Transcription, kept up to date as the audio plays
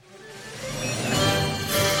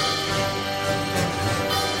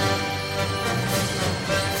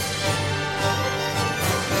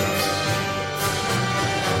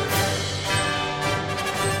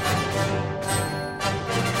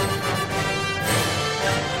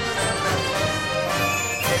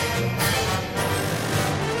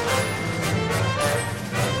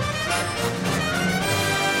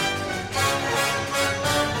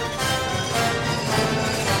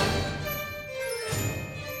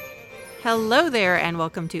Hello there, and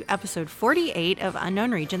welcome to episode 48 of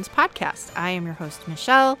Unknown Regions podcast. I am your host,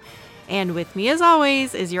 Michelle, and with me, as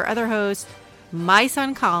always, is your other host, my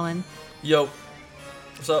son, Colin. Yo.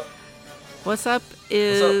 What's up? What's up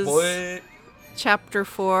is What's up, boy? Chapter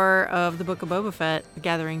 4 of the Book of Boba Fett, The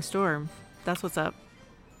Gathering Storm. That's what's up.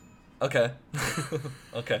 Okay.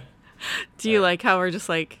 Okay. Do you like how we're just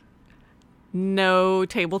like, no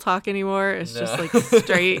table talk anymore? It's just like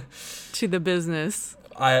straight to the business.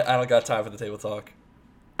 I don't got time for the table talk.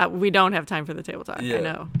 We don't have time for the table talk. Yeah. I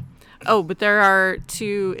know. Oh, but there are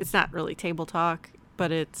two. It's not really table talk,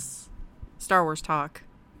 but it's Star Wars talk.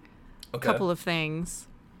 Okay. A couple of things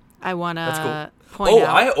I want That's to cool. point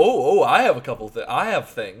out. I have a couple of things. I have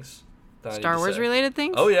things. That Star Wars related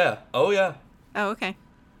things? Oh, yeah. Oh, okay.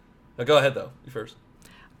 Now, go ahead, though. You first.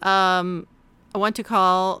 I want to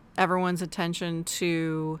call everyone's attention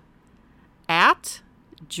to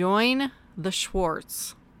 @join the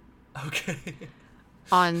Schwartz. Okay.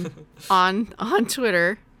 on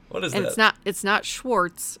Twitter. What is and that? It's not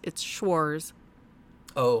Schwartz, it's Schwarz.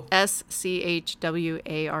 Oh. SCHWARZ.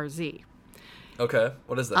 Okay.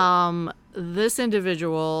 What is that? This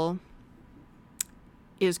individual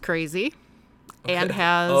is crazy and Okay.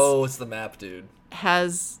 has Oh, it's the map, dude.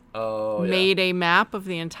 made a map of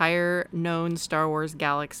the entire known Star Wars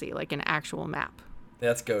galaxy, like an actual map.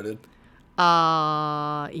 That's goated.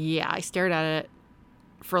 Yeah, I stared at it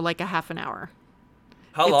for like a half an hour.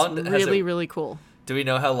 How long? It's really, really cool. Do we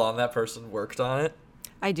know how long that person worked on it?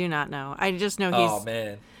 I do not know. I just know Oh, he's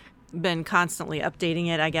man. been constantly updating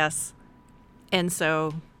it, I guess. And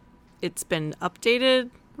so it's been updated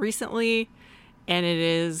recently, and it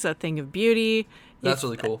is a thing of beauty. That's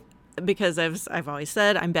really cool. Because I've always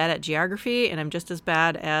said I'm bad at geography, and I'm just as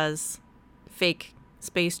bad as fake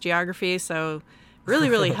space geography. So really,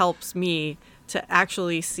 really helps me to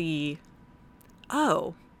actually see,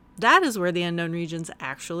 oh, that is where the unknown regions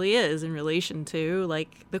actually is in relation to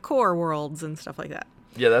like the core worlds and stuff like that.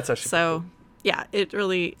 Yeah, that's actually so cool. Yeah, it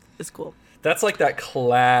really is cool. That's like that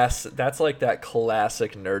classic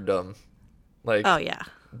nerddom. Like, Oh yeah.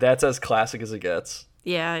 That's as classic as it gets.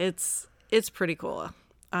 Yeah, it's pretty cool.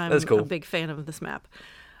 I'm That's cool. a big fan of this map.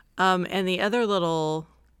 And the other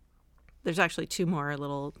there's actually two more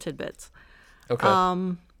little tidbits. Okay.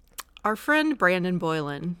 Our friend Brandon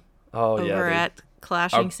Boylan over at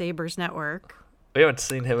Clashing Sabers Network We haven't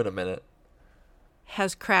seen him in a minute.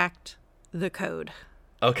 has cracked the code.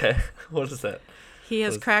 Okay. What is that? He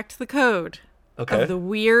has cracked the code Okay. of the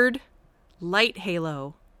weird light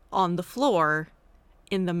halo on the floor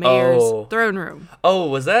in the mayor's throne room. Oh,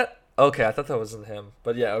 was that? Okay, I thought that wasn't him.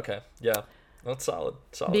 But yeah, okay. Yeah. That's solid.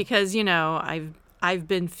 Because, I've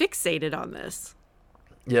been fixated on this.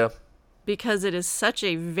 Yeah. Because it is such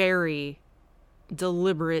a very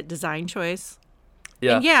deliberate design choice.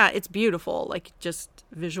 Yeah. And yeah, it's beautiful, like just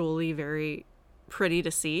visually very pretty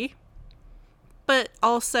to see. But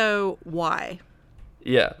also, why?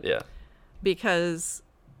 Yeah. Because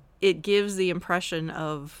it gives the impression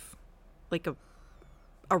of like a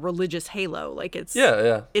religious halo. Like it's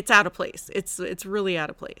it's out of place. It's really out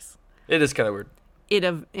of place. It is kind of weird.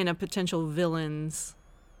 In a potential villain's,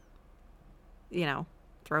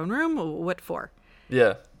 throne room. What for?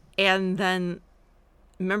 Yeah. And then,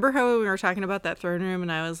 remember how we were talking about that throne room, and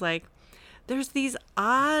I was like, "There's these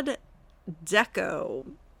odd deco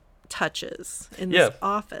touches in this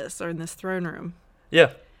office or in this throne room."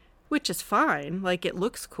 Yeah. Which is fine. Like, it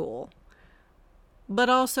looks cool. But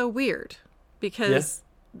also weird. Because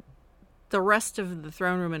the rest of the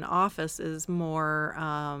throne room and office is more,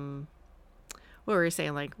 what were you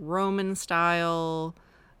saying? Like, Roman style,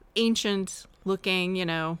 ancient looking,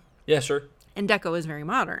 Yeah, sure. And deco is very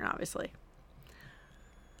modern, obviously.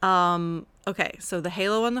 Okay, so the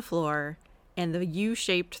halo on the floor and the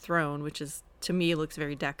U-shaped throne, which is, to me, looks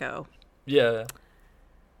very deco. Yeah.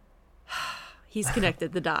 He's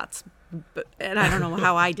connected the dots, and I don't know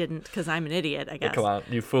how I didn't, because I'm an idiot, I guess. Come on,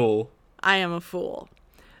 you fool. I am a fool.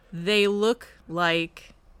 They look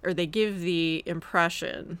like, or they give the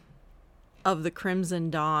impression of the Crimson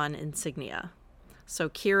Dawn insignia. So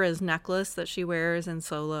Kira's necklace that she wears in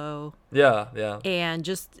Solo. Yeah. And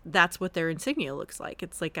just, that's what their insignia looks like.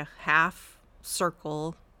 It's like a half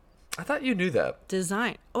circle. I thought you knew that.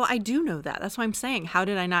 Design. Oh, I do know that. That's why I'm saying, how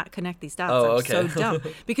did I not connect these dots? Oh, I'm okay. so dumb.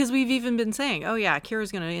 Because we've even been saying, oh yeah, Kira's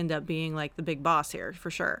going to end up being like the big boss here, for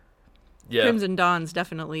sure. Yeah. Crimson Dawn's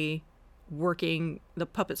definitely working the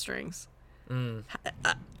puppet strings.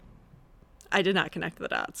 I did not connect the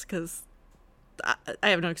dots because I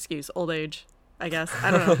have no excuse. Old age, I guess.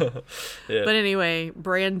 I don't know. Yeah. But anyway,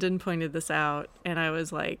 Brandon pointed this out, and I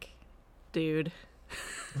was like, dude,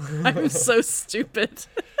 I'm so stupid.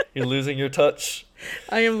 You're losing your touch.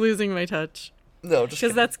 I am losing my touch. No, just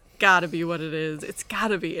because that's gotta be what it is. It's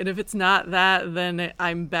gotta be. And if it's not that, then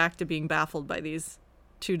I'm back to being baffled by these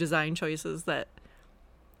two design choices that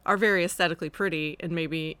are very aesthetically pretty, and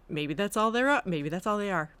maybe that's all maybe that's all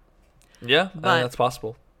they are. Yeah, that's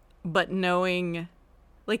possible. But knowing,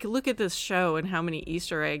 like, look at this show and how many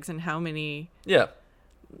Easter eggs and how many. Yeah.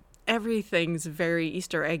 Everything's very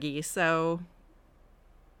Easter eggy. So,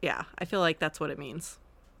 yeah, I feel like that's what it means.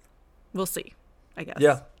 We'll see, I guess.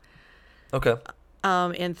 Yeah. Okay.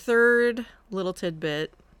 And third little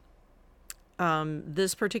tidbit,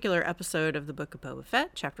 this particular episode of the Book of Boba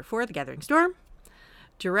Fett, Chapter 4, The Gathering Storm,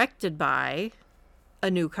 directed by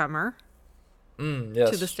a newcomer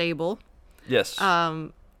yes. to the stable. Yes.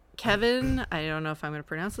 Kevin, I don't know if I'm going to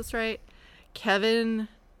pronounce this right, Kevin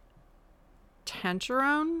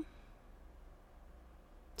Tancharoen.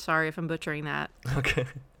 Sorry if I'm butchering that. Okay.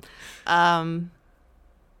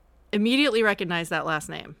 Immediately recognized that last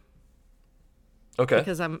name. Okay.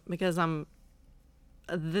 Because I'm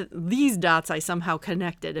these dots I somehow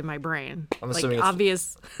connected in my brain. I'm assuming like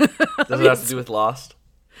obvious. Does it have to do with Lost?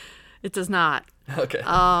 It does not. Okay.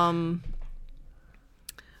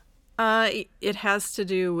 It has to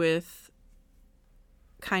do with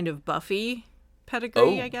kind of Buffy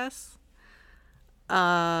pedigree, I guess.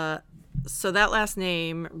 So that last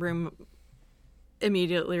name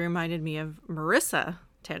immediately reminded me of Marissa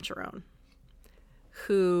Tancharoen,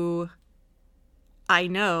 who I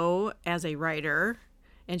know as a writer,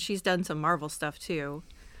 and she's done some Marvel stuff too.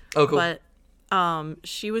 Oh, cool. But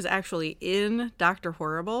she was actually in Dr.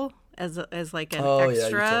 Horrible as like an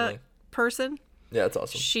extra person. Yeah, that's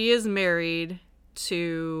awesome. She is married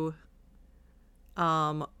to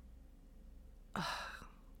I'm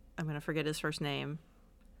gonna forget his first name.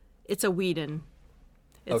 It's a Whedon.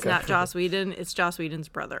 It's not Joss Whedon. It's Joss Whedon's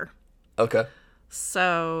brother. Okay.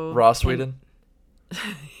 So Ross Whedon.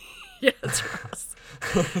 Yeah, it's Ross.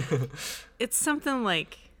 It's something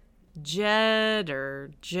like Jed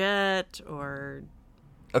or Jet or.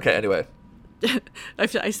 Okay. Anyway.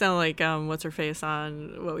 I sound like what's her face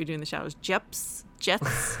on What We Do in the Shadows. Jets,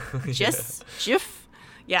 Jess, Jiff.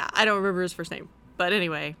 Yeah, I don't remember his first name, but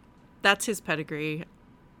anyway, that's his pedigree.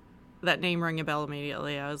 That name rang a bell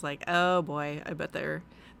immediately. I was like, oh boy, I bet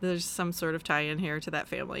there's some sort of tie-in here to that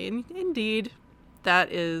family. And indeed,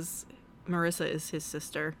 Marissa is his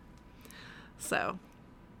sister. So,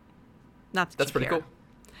 not that that's you pretty care. Cool.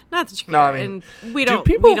 Not that you care. No, I mean, and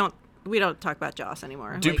we don't talk about Joss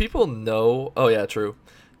anymore. Do people know? Oh yeah, true.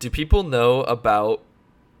 Do people know about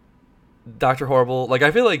Dr. Horrible? Like, I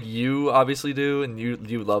feel like you obviously do, and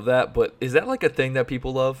you love that. But is that like a thing that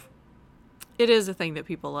people love? It is a thing that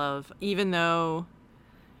people love, even though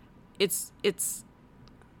it's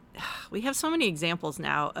we have so many examples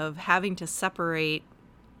now of having to separate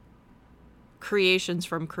creations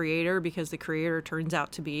from creator because the creator turns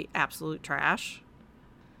out to be absolute trash.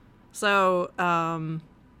 So,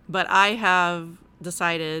 but I have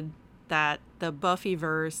decided that the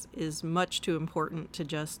Buffyverse is much too important to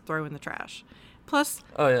just throw in the trash. Plus,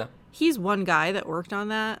 he's one guy that worked on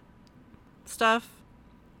that stuff,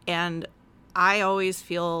 and I always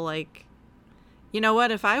feel like, you know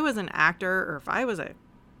what, if I was an actor or if I was a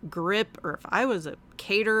grip or if I was a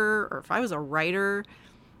caterer or if I was a writer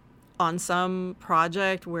on some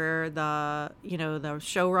project where the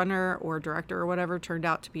showrunner or director or whatever turned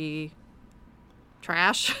out to be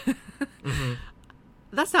trash,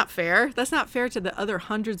 that's not fair. That's not fair to the other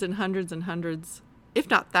hundreds and hundreds and hundreds, if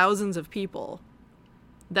not thousands of people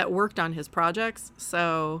that worked on his projects.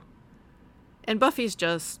 So, and Buffy's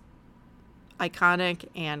just iconic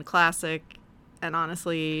and classic, and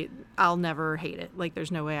honestly, I'll never hate it. Like,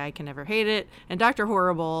 there's no way I can ever hate it. And Dr.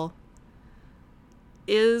 Horrible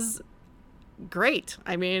is great.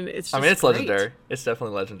 I mean, it's great. Legendary. It's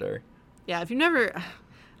definitely legendary. Yeah, if you've never, I'm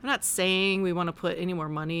not saying we want to put any more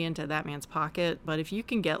money into that man's pocket, but if you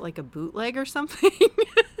can get like a bootleg or something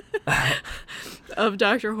of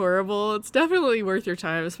Dr. Horrible, it's definitely worth your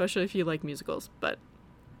time, especially if you like musicals. But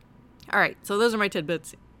all right, so those are my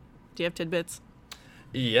tidbits. Do you have tidbits?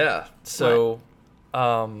 Yeah. So,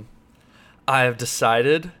 I have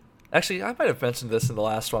decided. Actually, I might have mentioned this in the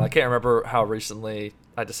last one. I can't remember how recently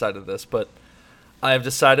I decided this, but I have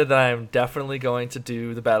decided that I am definitely going to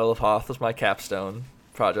do the Battle of Hoth as my capstone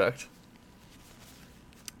project.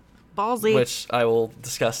 Ballsy. Which I will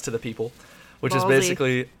discuss to the people. Which is Ballsy.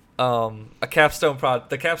 basically a capstone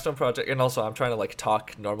the capstone project, and also I'm trying to like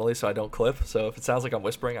talk normally so I don't clip. So if it sounds like I'm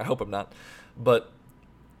whispering, I hope I'm not. But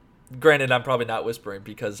granted, I'm probably not whispering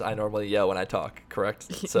because I normally yell when I talk,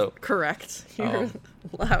 correct? So correct. You're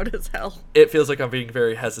loud as hell. It feels like I'm being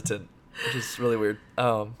very hesitant which is really weird.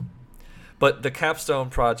 But the capstone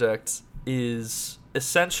project is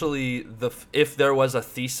essentially if there was a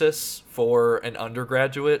thesis for an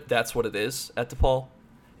undergraduate, that's what it is at DePaul.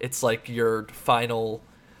 It's like it's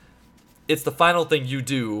the final thing you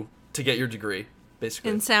do to get your degree,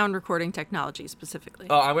 basically. In sound recording technology, specifically.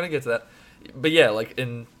 Oh, I'm going to get to that. But yeah, like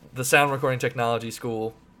in the sound recording technology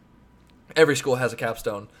school, every school has a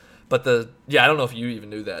capstone. But I don't know if you even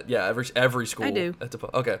knew that. Yeah, every school. I do. At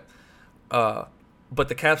DePaul. Okay. But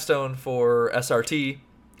the capstone for SRT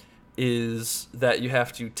is that you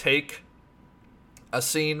have to take a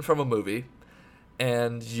scene from a movie,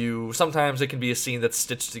 and sometimes it can be a scene that's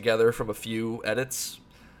stitched together from a few edits,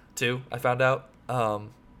 too, I found out. I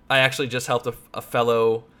actually just helped a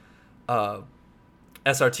fellow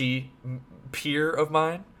SRT peer of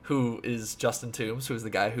mine, who is Justin Toombs, who is the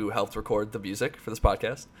guy who helped record the music for this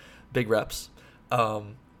podcast. Big reps.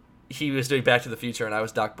 He was doing Back to the Future, and I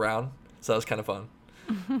was Doc Brown, so that was kind of fun.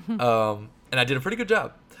 And I did a pretty good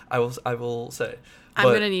job, I will say. I'm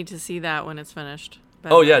going to need to see that when it's finished.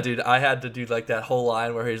 Oh, yeah, dude. I had to do, like, that whole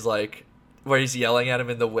line where he's yelling at him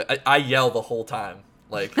in the I yell the whole time.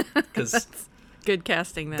 Like, because... That's good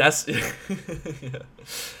casting, then. That's... yeah.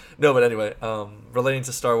 No, but anyway, relating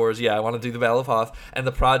to Star Wars, I want to do the Battle of Hoth, and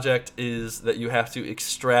the project is that you have to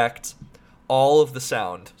extract all of the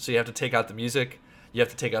sound. So you have to take out the music, you have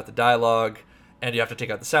to take out the dialogue, and you have to take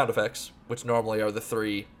out the sound effects, which normally are the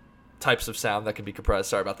 3 types of sound that can be compressed.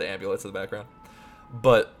 Sorry about the ambulance in the background.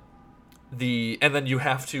 But and then you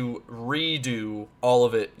have to redo all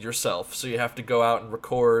of it yourself. So you have to go out and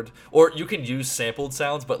record, or you can use sampled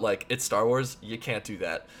sounds, but like it's Star Wars, you can't do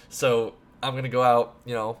that. So I'm going to go out,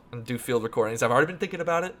 and do field recordings. I've already been thinking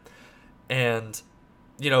about it. And,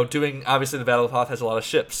 doing, obviously the Battle of Hoth has a lot of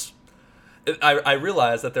ships. I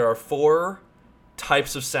realized that there are 4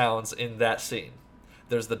 types of sounds in that scene.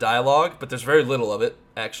 There's the dialogue, but there's very little of it,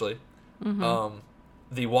 actually. Mm-hmm.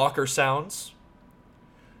 The walker sounds,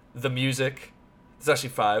 the music, it's actually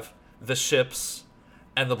 5, the ships,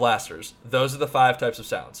 and the blasters. Those are the 5 types of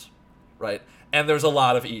sounds, right? And there's a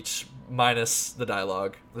lot of each, minus the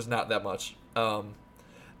dialogue. There's not that much.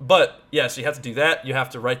 But, yeah, so you have to do that. You have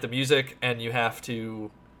to write the music, and you have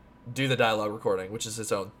to do the dialogue recording, which is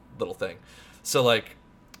its own little thing. So, like,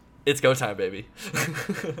 it's go time, baby.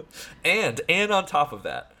 and on top of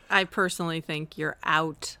that... I personally think you're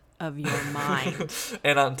out of your mind.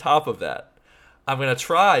 And on top of that, I'm going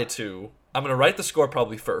to write the score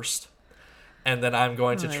probably first. And then I'm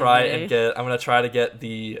going to try to get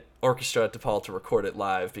the orchestra at DePaul to record it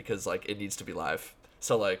live because, like, it needs to be live.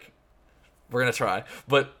 So, like, we're going to try.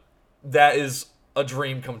 But that is a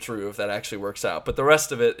dream come true if that actually works out. But the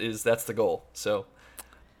rest of it that's the goal. So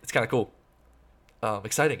it's kind of cool.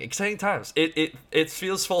 Exciting times. It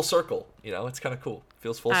feels full circle. It's kind of cool.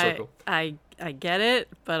 Feels full circle. I get it,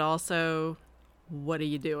 but also, what are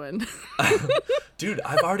you doing? Dude,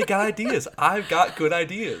 I've already got ideas. I've got good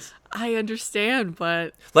ideas. I understand,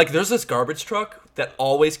 but... Like, there's this garbage truck that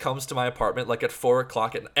always comes to my apartment, like, at 4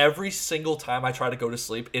 o'clock, and every single time I try to go to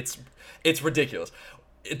sleep, it's ridiculous.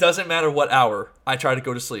 It doesn't matter what hour I try to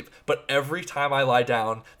go to sleep, but every time I lie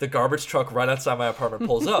down, the garbage truck right outside my apartment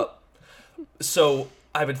pulls up. So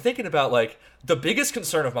I've been thinking about, like, the biggest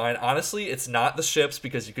concern of mine, honestly, it's not the ships,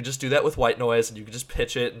 because you could just do that with white noise, and you could just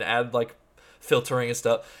pitch it and add, like, filtering and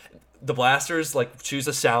stuff. The blasters, like, choose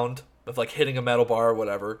a sound of, like, hitting a metal bar or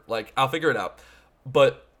whatever. Like, I'll figure it out.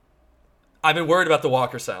 But I've been worried about the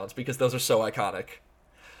walker sounds, because those are so iconic.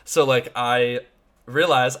 So, like, I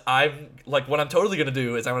realize what I'm totally going to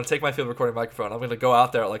do is I'm going to take my field recording microphone. I'm going to go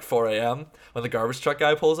out there at, like, 4 a.m. when the garbage truck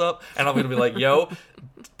guy pulls up, and I'm going to be like, yo,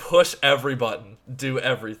 push every button, do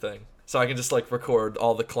everything. So I can just, like, record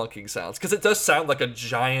all the clunking sounds. Because it does sound like a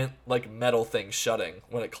giant, like, metal thing shutting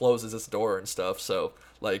when it closes its door and stuff. So,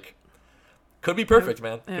 like, could be perfect,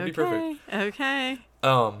 man. Could be perfect. Okay.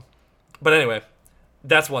 But anyway,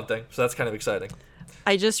 that's one thing. So that's kind of exciting.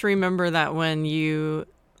 I just remember that when you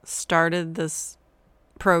started this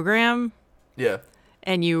program. Yeah.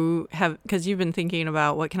 And because you've been thinking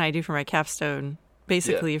about what can I do for my capstone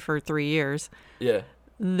basically for 3 years. Yeah.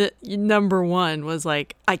 The number one was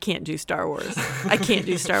like, I can't do Star Wars. I can't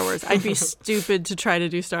do Star Wars. I'd be stupid to try to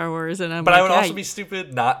do Star Wars. And but I would also be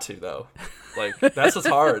stupid not to, though. Like, that's what's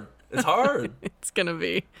hard. It's hard. It's going to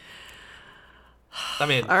be. I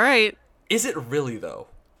mean. All right. Is it really, though?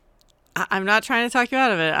 I'm not trying to talk you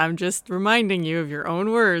out of it. I'm just reminding you of your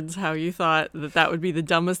own words, how you thought that would be the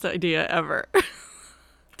dumbest idea ever.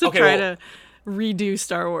 to redo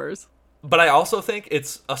Star Wars. But I also think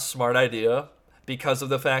it's a smart idea because of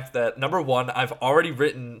the fact that, number one, I've already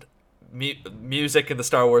written music in the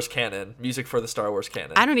Star Wars canon, music for the Star Wars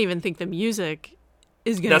canon. I don't even think the music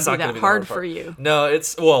is going to be that hard for you. No,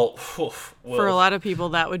 it's well, for a lot of people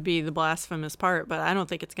that would be the blasphemous part, but I don't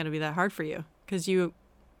think it's going to be that hard for you because you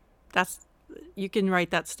can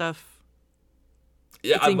write that stuff.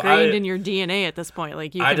 Yeah, it's ingrained in your DNA at this point.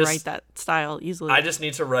 Like you can write that style easily. I just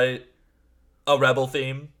need to write a Rebel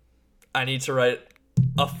theme. I need to write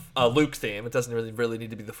a Luke theme. It doesn't really need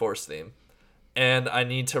to be the Force theme. And I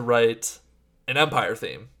need to write an Empire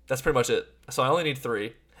theme. That's pretty much it. So I only need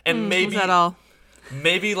 3. And maybe... Is that all?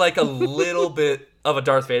 Maybe like a little bit of a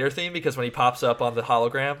Darth Vader theme, because when he pops up on the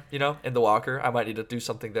hologram, in the walker, I might need to do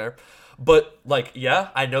something there. But, like, yeah,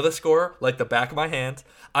 I know the score like the back of my hand.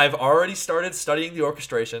 I've already started studying the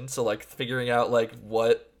orchestration, so, like, figuring out, like,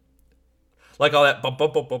 what... Like, all that bump,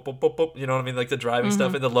 bump, bump, bump, bump, bump, you know what I mean? Like, the driving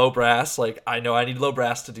stuff and the low brass. Like, I know I need low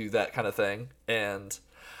brass to do that kind of thing. And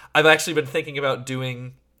I've actually been thinking about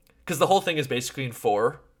doing... Because the whole thing is basically in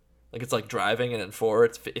 4. Like, it's like driving, and in 4,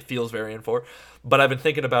 it feels very in 4. But I've been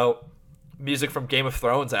thinking about music from Game of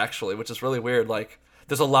Thrones, actually, which is really weird. Like,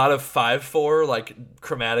 there's a lot of 5/4, like,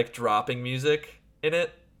 chromatic dropping music in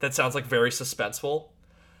it that sounds, like, very suspenseful.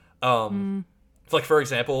 Like, for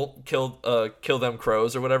example, Kill Them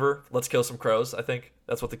Crows or whatever. Let's Kill Some Crows, I think.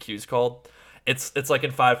 That's what the cue's called. It's like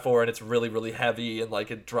in 5/4, and it's really, really heavy, and,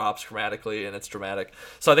 like, it drops chromatically, and it's dramatic.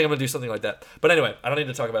 So I think I'm going to do something like that. But anyway, I don't need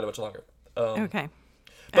to talk about it much longer. Okay.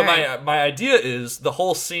 But my idea is the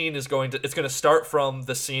whole scene is going to start from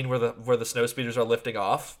the scene where the snowspeeders are lifting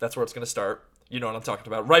off. That's where it's going to start. You know what I'm talking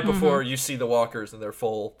about. Right before you see the walkers in their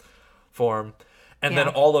full form. And then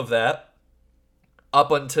all of that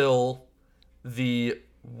up until the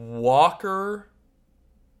walker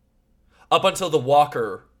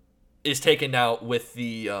is taken out with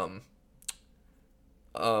the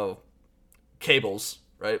cables,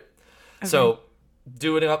 right? Okay. So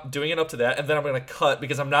doing it up to that, and then I'm going to cut,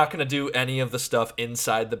 because I'm not going to do any of the stuff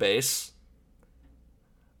inside the base.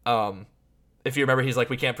 If you remember, he's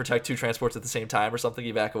like, we can't protect 2 transports at the same time or something,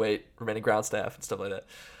 evacuate remaining ground staff and stuff like that.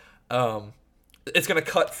 It's going to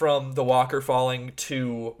cut from the walker falling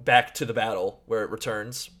back to the battle where it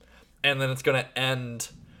returns, and then it's going to end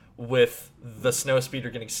with the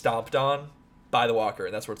snowspeeder getting stomped on by the walker,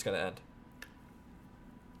 and that's where it's going to end.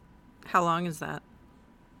 How long is that?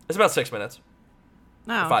 It's about 6 minutes.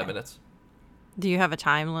 Oh, 5 minutes. Do you have a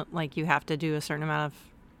time, like you have to do a certain amount of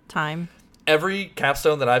time? Every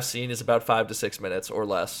capstone that I've seen is about 5 to 6 minutes, or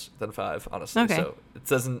less than 5, honestly. Okay. So it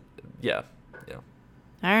doesn't, yeah.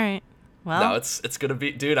 All right. Well, no, it's gonna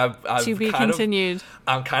be, dude. I'm to be continued.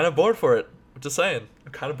 I'm kind of bored for it. I'm just saying,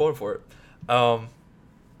 I'm kind of bored for it.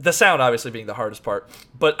 The sound obviously being the hardest part,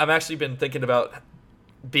 but I've actually been thinking about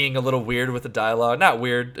being a little weird with the dialogue. Not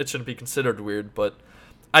weird. It shouldn't be considered weird, but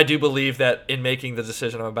I do believe that in making the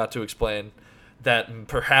decision I'm about to explain, that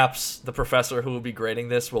perhaps the professor who will be grading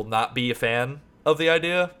this will not be a fan of the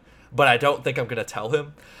idea, but I don't think I'm going to tell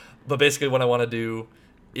him. But basically what I want to do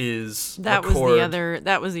is that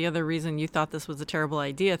was the other reason you thought this was a terrible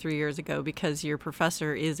idea 3 years ago, because your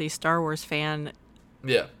professor is a Star Wars fan.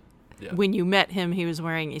 Yeah. When you met him, he was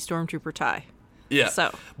wearing a stormtrooper tie. Yeah.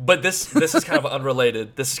 So, but this is kind of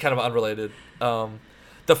unrelated. The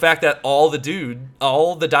fact that all the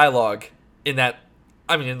dialogue in that,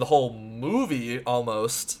 in the whole movie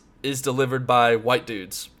almost, is delivered by white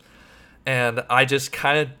dudes. And I just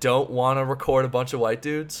kind of don't want to record a bunch of white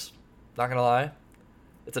dudes. Not going to lie.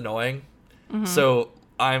 It's annoying. Mm-hmm. So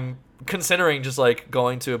I'm considering just, like,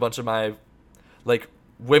 going to a bunch of my, like,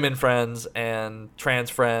 women friends and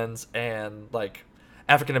trans friends and, like,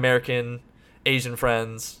 African-American, Asian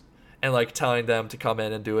friends, and, like, telling them to come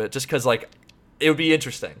in and do it just because, like, it would be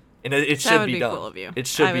interesting, and it should be done. Cool of you. It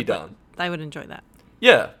should be done. I would enjoy that.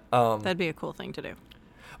 Yeah. That'd be a cool thing to do.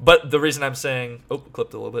 But the reason I'm saying... Oh,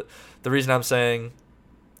 clipped a little bit. The reason I'm saying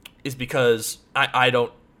is because I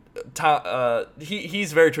don't...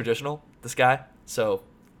 he's very traditional, this guy, so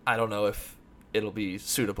I don't know if it'll be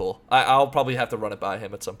suitable. I'll probably have to run it by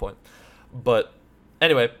him at some point. But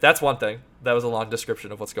anyway, that's one thing. That was a long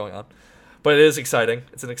description of what's going on. But it is exciting.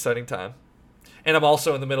 It's an exciting time. And I'm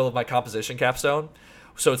also in the middle of my composition capstone,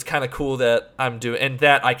 so it's kind of cool that I'm doing... And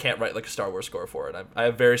that I can't write, like, a Star Wars score for it. I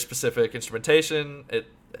have very specific instrumentation. It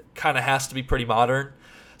kind of has to be pretty modern.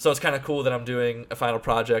 So it's kind of cool that I'm doing a final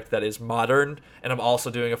project that is modern, and I'm also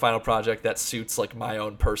doing a final project that suits, like, my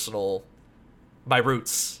own personal... my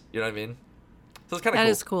roots. You know what I mean? So it's kind of cool. That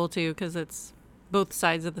is cool, too, because it's both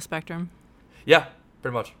sides of the spectrum. Yeah,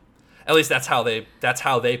 pretty much. At least that's how they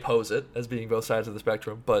pose it, as being both sides of the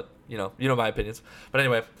spectrum. But you know my opinions. But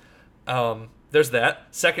anyway, there's that.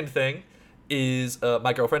 Second thing is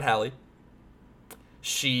my girlfriend Hallie.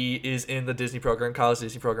 she is in the Disney program, college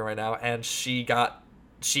Disney program right now, and she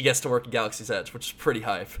gets to work at Galaxy's Edge, which is pretty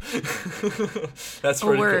hype. That's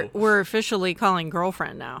pretty cool. We're officially calling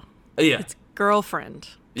girlfriend now. Yeah. It's girlfriend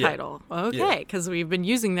title. Yeah. Okay, because we've been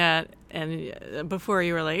using that, and before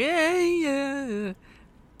you were like, yeah.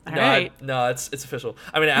 All right. No, it's official.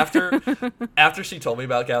 I mean, after she told me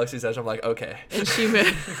about Galaxy's Edge, I'm like, okay. And she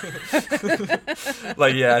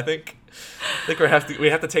like, yeah, I think we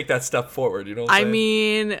have to take that step forward. You know what I'm saying? I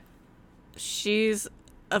mean, she's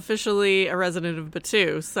officially a resident of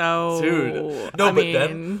Batu, so dude, no,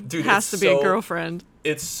 then has to be a girlfriend.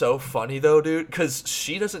 It's so funny though, dude, because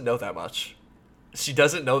she doesn't know that much.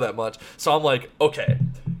 So I'm like, okay,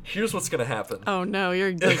 here's what's gonna happen. Oh no,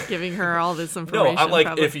 you're like giving her all this information. No, I'm like,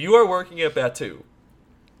 probably. If you are working at Batu,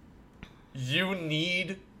 you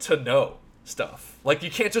need to know stuff. Like,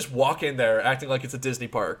 you can't just walk in there acting like it's a Disney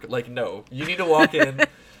park. Like, no, you need to walk in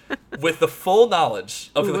with the full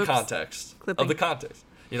knowledge of the context. Clipping. Of the context.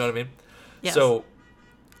 You know what I mean? Yes.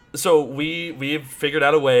 So we've figured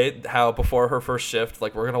out a way how before her first shift,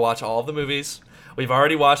 like, we're gonna watch all of the movies. We've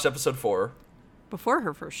already watched episode 4. Before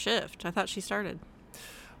her first shift, I thought she started.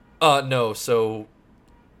 No. So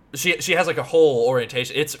she has like a whole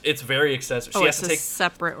orientation. It's very extensive. She has to take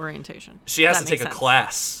separate orientation. She has to take a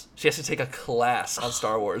class. She has to take a class on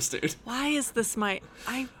Star Wars, dude. Why is this Yeah,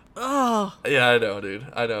 I know, dude.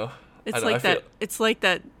 I know. It's like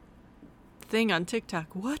that thing on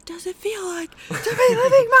TikTok. What does it feel like to be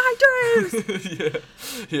living my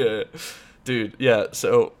dreams? yeah, dude. Yeah,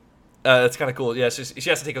 so it's kind of cool. Yeah, she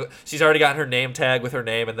has to take she's already gotten her name tag with her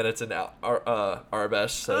name, and then it's in Arabesh.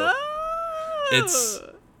 So it's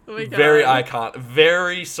very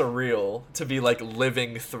very surreal to be like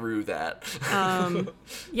living through that.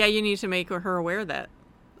 Yeah, you need to make her aware that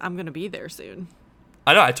I'm gonna be there soon.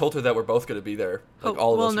 I know. I told her that we're both gonna be there. Like,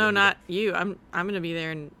 all of us. Well, no, not you. I'm gonna be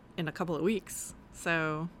there in a couple of weeks.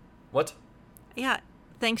 So. What? Yeah.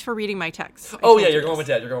 Thanks for reading my text. Oh yeah, you're going with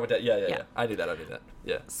Dad. Yeah. I knew that.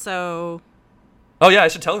 Yeah. So. Oh yeah, I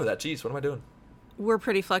should tell her that. Jeez, what am I doing? We're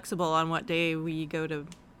pretty flexible on what day we go to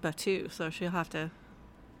Batu, so she'll have to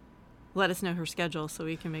let us know her schedule so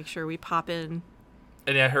we can make sure we pop in.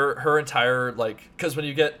 And yeah, her entire, like, because when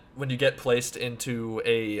you get placed into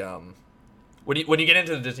a when you get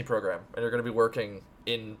into the Disney program and you're going to be working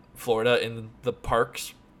in Florida in the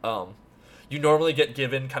parks, you normally get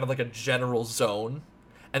given kind of like a general zone,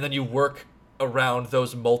 and then you work around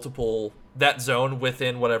that zone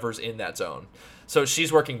within whatever's in that zone. So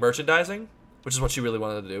she's working merchandising, which is what she really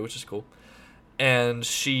wanted to do, which is cool. And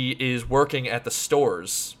she is working at the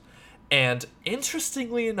stores. And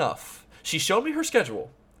interestingly enough, she showed me her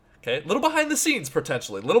schedule. Okay, little behind the scenes,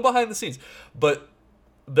 potentially. But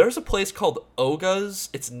there's a place called Oga's.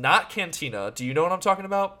 It's not Cantina. Do you know what I'm talking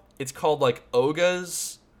about? It's called, like,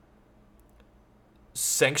 Oga's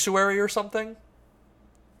Sanctuary or something.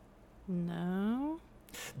 No.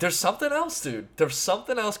 There's something else, dude. There's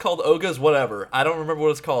something else called Oga's whatever. I don't remember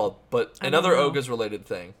what it's called, but another Oga's related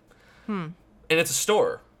thing. And it's a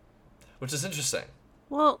store, which is interesting.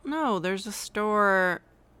 Well, no, there's a store,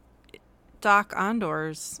 Doc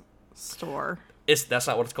Ondor's store. That's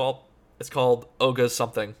not what it's called. It's called Oga's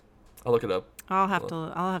something. I'll look it up. I'll have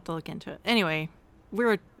to look into it. Anyway,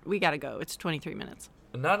 we gotta go. It's 23 minutes.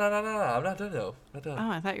 No. I'm not done though. Not done.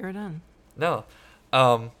 Oh, I thought you were done. No.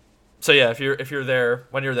 So yeah, if you're there,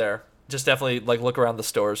 when you're there, just definitely like look around the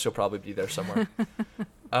stores. She'll probably be there somewhere.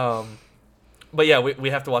 But yeah, we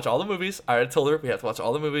have to watch all the movies. I already told her we have to watch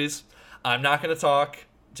all the movies. I'm not gonna talk.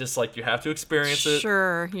 Just like you have to experience it.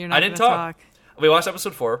 Sure, you're not. I didn't talk. We watched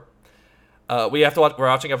episode 4. We have to watch. We're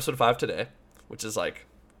watching episode 5 today, which is like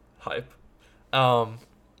hype.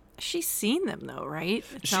 She's seen them though, right?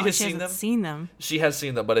 She has seen them. She has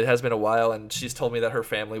seen them, but it has been a while, and she's told me that her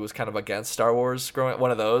family was kind of against Star Wars growing.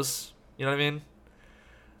 One of those, you know what I mean?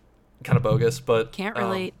 Kind of bogus, but can't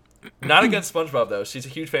relate. Not against SpongeBob though. She's a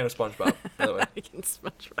huge fan of SpongeBob, by the way. Against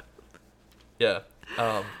SpongeBob. Yeah.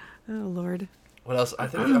 Oh Lord. What else? I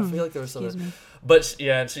feel like there was something. But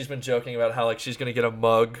yeah, and she's been joking about how like she's gonna get a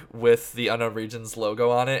mug with the Unknown Regions logo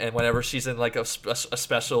on it, and whenever she's in like a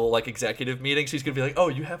special like executive meeting, she's gonna be like, "Oh,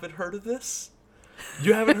 you haven't heard of this?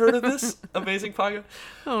 You haven't heard of this amazing podcast?"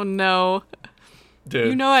 Oh no, dude!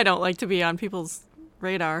 You know I don't like to be on people's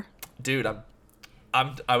radar. Dude,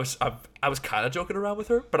 I was kind of joking around with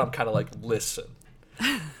her, but I'm kind of like, listen,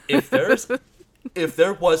 if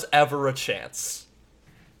there was ever a chance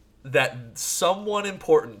that someone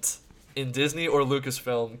important in Disney or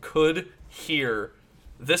Lucasfilm could hear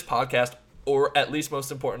this podcast, or at least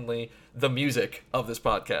most importantly, the music of this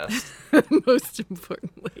podcast. Most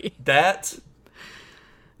importantly. That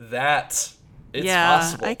It's yeah,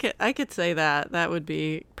 possible. I could say that. That would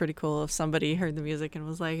be pretty cool if somebody heard the music and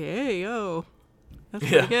was like, "Hey, yo, that's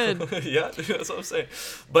pretty good." Yeah, that's what I'm saying.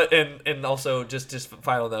 But and also just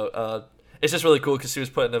final note, it's just really cool because she was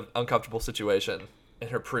put in an uncomfortable situation in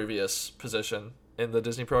her previous position in the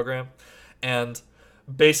Disney program, and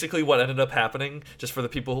basically what ended up happening, just for the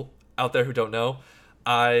people out there who don't know,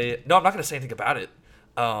 I'm not going to say anything about it.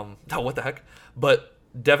 No, what the heck? But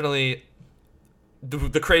definitely,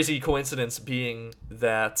 the crazy coincidence being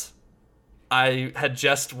that I had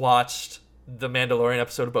just watched the Mandalorian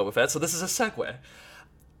episode of Boba Fett, so this is a segue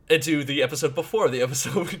into the episode before the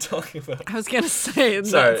episode we're talking about. I was gonna say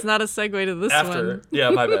it's not a segue to this one. Yeah,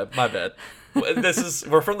 my bad.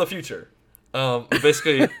 We're from the future.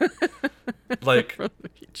 Basically, like, From the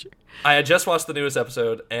future. I had just watched the newest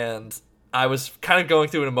episode, and I was kind of going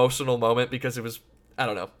through an emotional moment because it was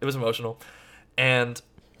emotional. And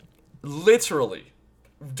literally,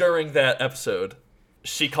 during that episode,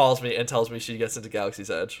 she calls me and tells me she gets into Galaxy's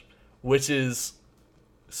Edge, which is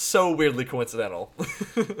so weirdly coincidental.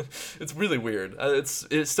 It's really weird.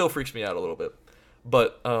 It still freaks me out a little bit.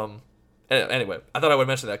 But, anyway, I thought I would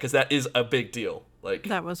mention that because that is a big deal. Like,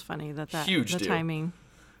 That was funny. That huge the deal. timing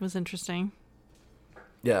was interesting.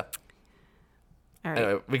 Yeah. All right.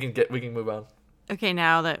 Anyway, we can move on. Okay,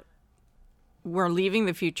 now that we're leaving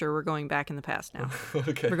the future, we're going back in the past now.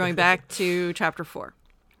 Okay. We're going back to chapter 4.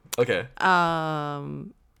 Okay.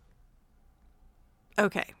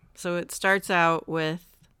 Okay, so it starts out with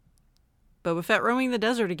Boba Fett roaming the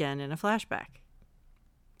desert again in a flashback.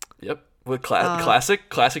 Yep. With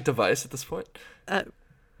classic device at this point.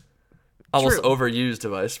 Almost True. overused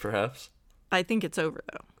device, perhaps. I think it's over,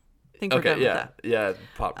 though. I think we're done with that. Yeah,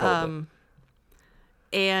 probably.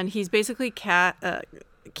 And he's basically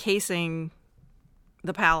casing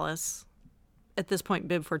the palace, at this point,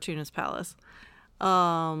 Bib Fortuna's palace,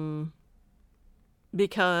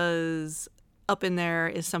 because up in there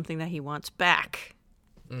is something that he wants back.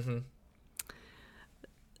 Mm-hmm.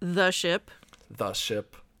 The ship. The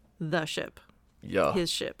ship. Yeah. His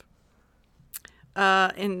ship.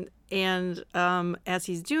 And as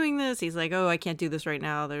he's doing this, he's like, "Oh, I can't do this right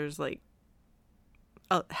now. There's like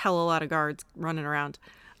a lot of guards running around."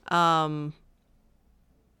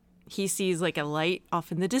 He sees like a light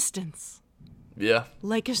off in the distance. Yeah.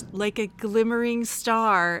 Like a glimmering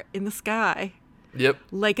star in the sky. Yep.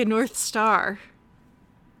 Like a North Star.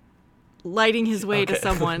 Lighting his way to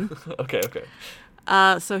someone. Okay.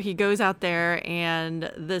 So he goes out there, and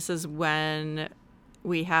this is when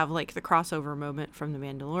we have like the crossover moment from The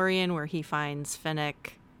Mandalorian where he finds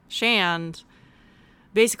Fennec Shand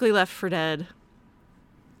basically left for dead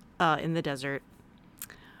in the desert.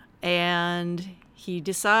 And he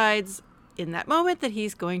decides in that moment that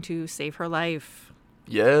he's going to save her life.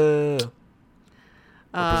 Yeah.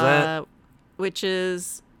 Represent. Which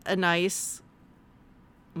is a nice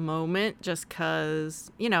moment just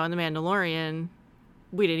because, in The Mandalorian,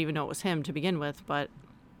 we didn't even know it was him to begin with, but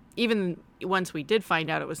even once we did find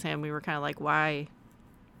out it was him, we were kind of like, why?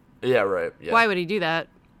 Yeah, right. Yeah. Why would he do that?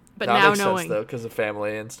 But now now makes knowing, sense, though, because of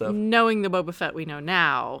family and stuff. knowing the Boba Fett we know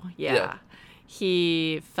now, Yeah.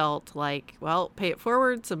 he felt like, well, pay it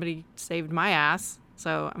forward. Somebody saved my ass,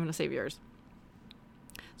 so I'm going to save yours.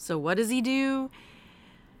 So what does he do?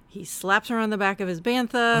 He slaps her on the back of his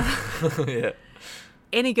bantha, Yeah.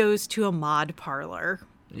 and he goes to a mod parlor.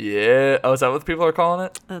 Yeah. Oh, is that what people are calling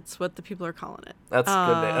it? That's what the people are calling it. That's a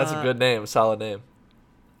good name. That's a good name. Solid name.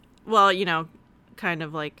 Well, kind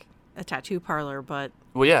of like a tattoo parlor, but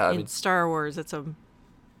Well, yeah. I in mean, Star Wars, it's a,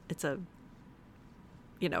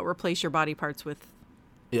 replace your body parts with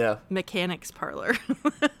yeah. mechanics parlor.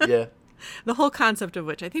 Yeah. The whole concept of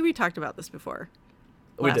which, I think we talked about this before.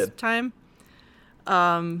 We last did. time.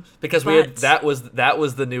 Because that was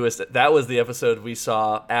the newest. That was the episode we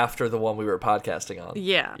saw after the one we were podcasting on.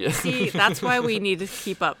 Yeah. See, that's why we need to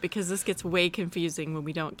keep up, because this gets way confusing when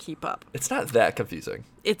we don't keep up. It's not that confusing.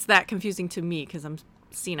 It's that confusing to me because I'm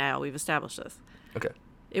senile. We've established this. Okay.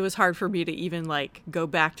 It was hard for me to even go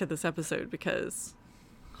back to this episode because,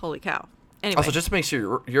 holy cow. Anyway. Also, just to make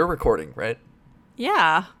sure you're recording, right?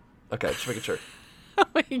 Yeah. Okay, just making sure. Oh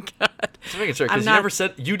my god. Just making sure, because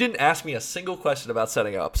you didn't ask me a single question about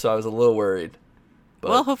setting up, so I was a little worried.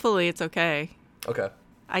 But, well, hopefully it's okay. Okay.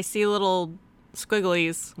 I see little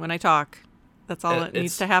squigglies when I talk. That's all that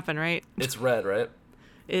needs to happen, right? It's red, right?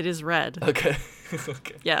 It is red. Okay.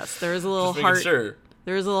 Okay. Yes, there is a little Just heart. making sure.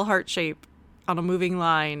 There is a little heart shape on a moving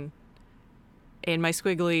line, and my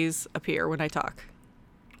squigglies appear when I talk.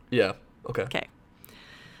 Yeah. Okay. Okay.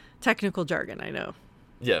 Technical jargon, I know.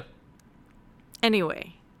 Yeah.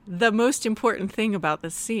 Anyway, the most important thing about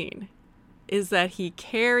this scene is that he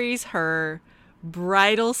carries her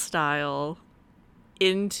bridal style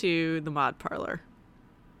into the mod parlor.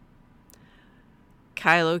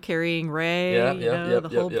 Kylo carrying Rey, the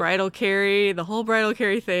whole bridal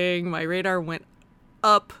carry thing. My radar went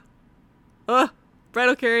up.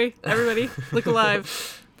 Bridal carry, everybody, look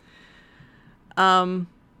alive.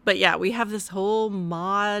 But yeah, we have this whole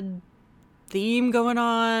mod theme going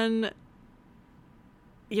on.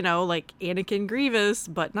 Like Anakin Grievous,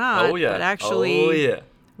 but not. Oh yeah. But actually,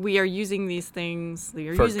 we are using these things. We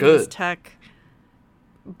are using this tech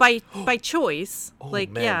by choice. Man.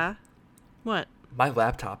 Yeah. What? My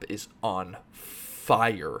laptop is on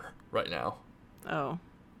fire right now. Oh.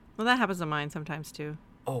 Well, that happens to mine sometimes too.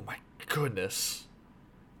 Oh my goodness.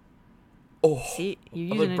 Oh, see,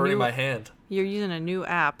 I'm like burning my hand. You're using a new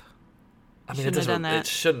app. I mean, it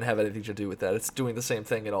shouldn't have anything to do with that. It's doing the same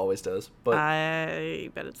thing it always does. But I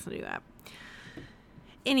bet it's a new app.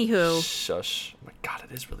 Anywho. Shush. Oh my God,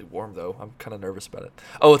 it is really warm though. I'm kind of nervous about it.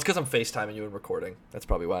 Oh, it's because I'm FaceTiming you and recording. That's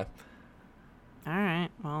probably why. All right.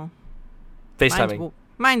 Well. FaceTiming.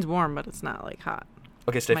 Mine's warm, but it's not like hot.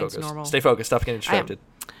 Okay, stay focused. Normal. Stay focused. Stop getting distracted.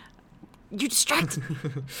 You distracted.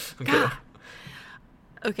 Okay.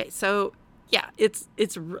 Okay, so yeah, it's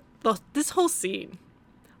this whole scene,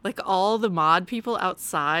 like all the mod people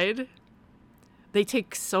outside, they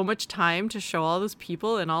take so much time to show all those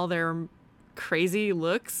people and all their crazy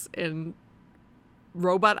looks and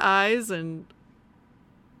robot eyes and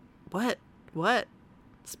what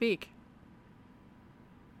speak.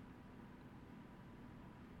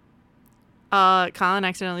 Colin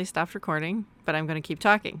accidentally stopped recording, but I'm going to keep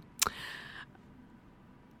talking.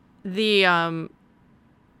 They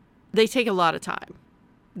take a lot of time.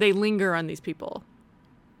 They linger on these people.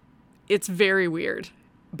 It's very weird,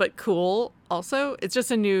 but cool. Also, it's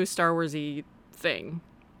just a new Star Wars-y thing,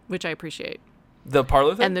 which I appreciate. The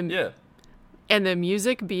parlor thing? Yeah. And the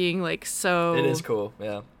music being like so... It is cool,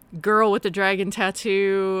 yeah. Girl with the dragon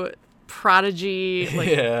tattoo, prodigy. Like,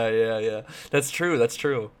 yeah. That's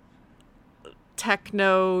true.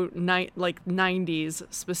 Techno, like 90s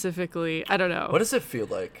specifically. I don't know. What does it feel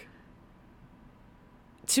like?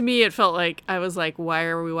 To me, it felt like I was like, why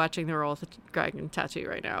are we watching the Girl with the Dragon Tattoo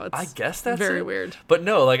right now? It's I guess that's very weird. But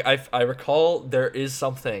no, like I recall there is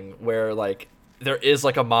something where like there is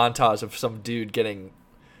like a montage of some dude getting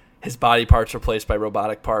his body parts replaced by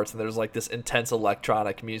robotic parts, and there's like this intense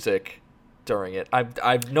electronic music during it.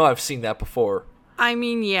 I know I've seen that before. I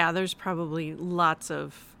mean, yeah, there's probably lots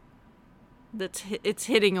of it's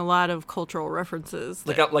hitting a lot of cultural references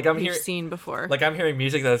that we've seen before. Like I'm hearing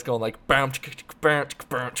music that's going like you know what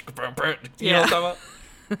I'm talking about?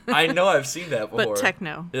 I know I've seen that before. But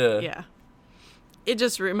techno. Yeah. It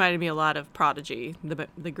just reminded me a lot of Prodigy, the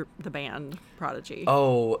band Prodigy.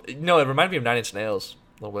 Oh, no, it reminded me of 9 Inch Nails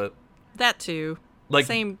a little bit. That too. Like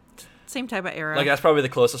same type of era. Like that's probably the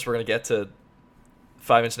closest we're going to get to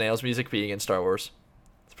 5 Inch Nails music being in Star Wars.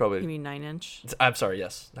 Probably. You mean 9 Inch? I'm sorry,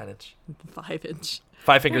 yes, 9 Inch. 5 Inch.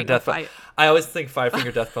 5 Finger Death Punch. I always think 5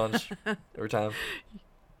 Finger Death Punch every time.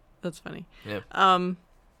 That's funny. Yeah.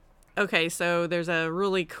 Okay, so there's a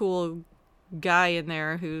really cool guy in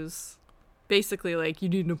there who's basically like, you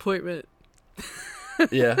need an appointment.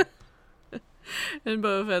 Yeah. And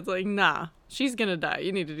Boba Fett's like, nah, she's gonna die.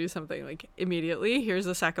 You need to do something like immediately. Here's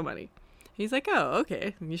a sack of money. He's like, oh,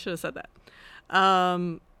 okay. You should have said that.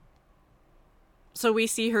 So we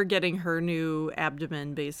see her getting her new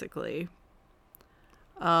abdomen, basically.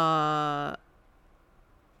 I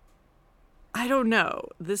don't know.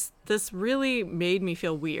 This really made me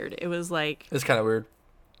feel weird. It was like... It's kind of weird.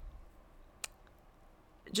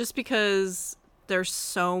 Just because there's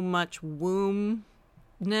so much wombness.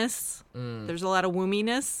 There's a lot of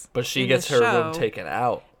womminess. But she gets her womb taken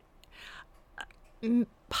out.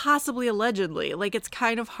 Possibly allegedly. Like, it's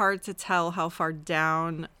kind of hard to tell how far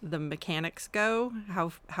down the mechanics go,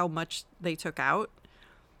 how much they took out.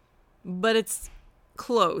 But it's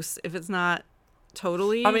close. If it's not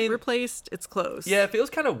totally replaced, it's close. Yeah, it feels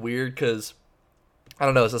kind of weird because, I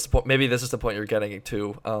don't know, is this the point? Maybe this is the point you're getting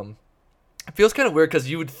to. It feels kind of weird because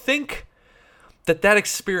you would think that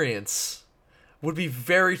experience would be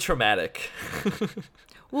very traumatic.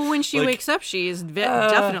 Well, when she wakes up, she is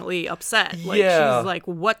definitely upset. Like, she's like,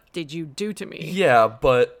 what did you do to me? Yeah,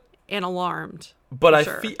 but... And alarmed. But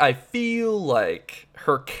I feel like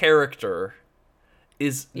her character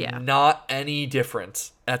is not any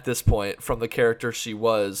different at this point from the character she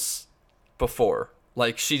was before.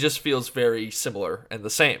 Like, she just feels very similar and the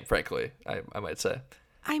same, frankly, I might say.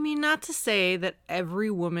 I mean, not to say that every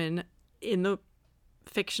woman in the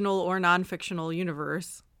fictional or non-fictional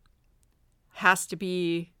universe has to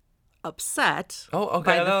be upset by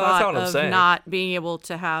the thought of not being able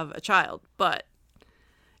to have a child. But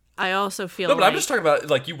I also feel no, but I'm just talking about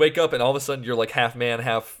like you wake up and all of a sudden you're like half man,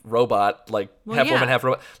 half robot, like half woman, half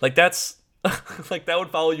robot. Like that's like that would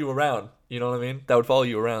follow you around. You know what I mean? That would follow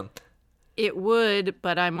you around. It would,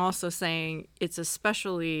 but I'm also saying it's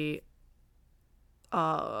especially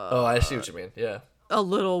oh, I see what you mean. Yeah. a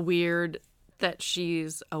little weird that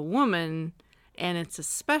she's a woman, and it's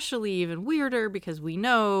especially even weirder because we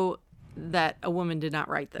know that a woman did not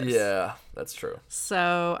write this. Yeah, that's true.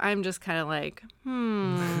 So I'm just kind of like,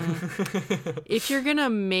 if you're going to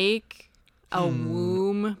make a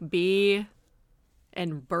womb be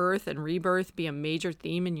and birth and rebirth be a major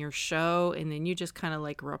theme in your show, and then you just kind of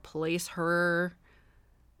like replace her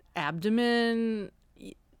abdomen,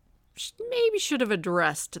 maybe should have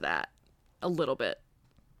addressed that a little bit.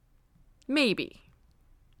 Maybe.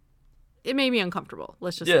 It made me uncomfortable.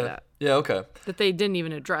 Let's just say that. Yeah, okay. That they didn't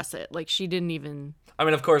even address it. Like, she didn't even... I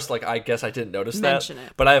mean, of course, like, I guess I didn't notice mention that.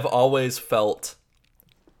 It. But I've always felt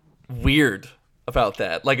weird about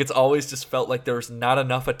that. Like, it's always just felt like there was not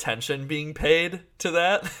enough attention being paid to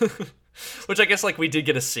that. Which I guess, like, we did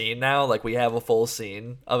get a scene now. Like, we have a full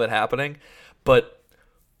scene of it happening. But...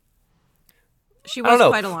 She was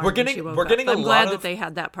quite alarmed. We're getting I'm glad that they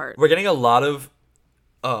had that part. We're getting a lot of...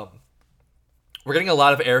 We're getting a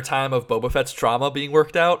lot of airtime of Boba Fett's trauma being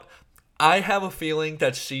worked out. I have a feeling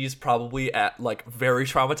that she's probably very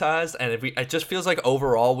traumatized, and it just feels like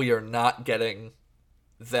overall we are not getting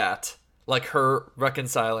that, like her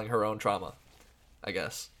reconciling her own trauma. I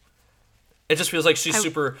guess it just feels like she's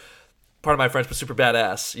super. Part of my French, but super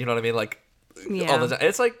badass. You know what I mean? Like all the time.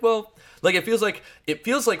 It's like it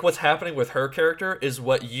feels like what's happening with her character is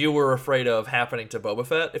what you were afraid of happening to Boba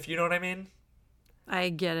Fett. If you know what I mean? I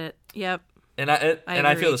get it. Yep. And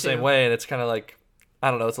I feel the same way, and it's kind of like,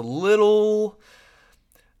 I don't know, I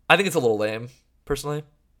think it's a little lame, personally,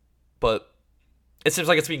 but it seems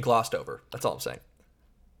like it's being glossed over. That's all I'm saying.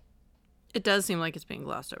 It does seem like it's being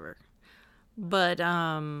glossed over. But,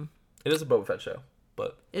 it is a Boba Fett show,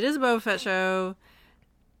 but... It is a Boba Fett show.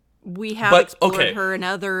 We have explored her in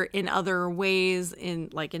other ways,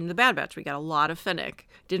 in the Bad Batch. We got a lot of Fennec.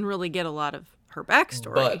 Didn't really get a lot of her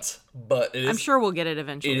backstory. But it is, I'm sure we'll get it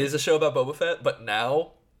eventually. It is a show about Boba Fett, but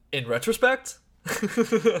now, in retrospect,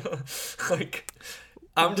 like,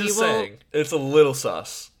 I'm just saying, it's a little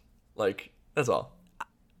sus. Like, that's all.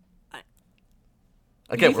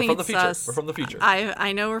 Again, we're from the future. Sus? We're from the future.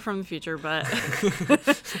 I know we're from the future, but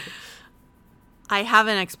I have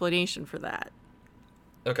an explanation for that.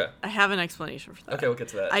 Okay. I have an explanation for that. Okay, we'll get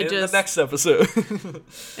to that in the next episode.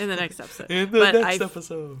 In the next episode.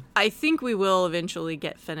 Episode. I think we will eventually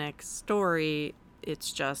get Fennec's story.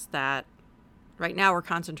 It's just that right now we're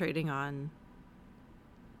concentrating on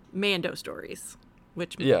Mando stories,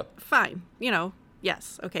 which fine.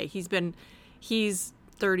 Yes. Okay, he's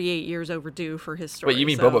 38 years overdue for his story. Wait, you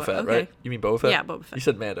mean Boba Fett, right? You mean Boba Fett? Yeah, Boba Fett. You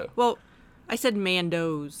said Mando. Well, I said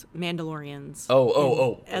Mandalorians.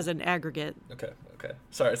 Oh. As an aggregate. Okay.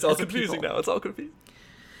 Sorry, it's all confusing now. It's all confusing.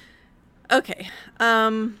 Okay.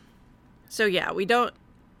 So yeah,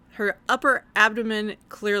 her upper abdomen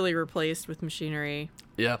clearly replaced with machinery.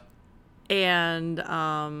 Yeah. And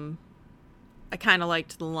I kind of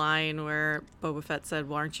liked the line where Boba Fett said,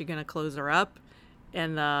 "Well, aren't you going to close her up?"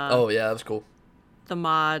 And oh yeah, that was cool. The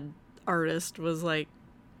mod artist was like,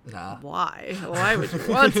 "Nah. Why? Why would you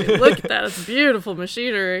want to? Look at that. It's beautiful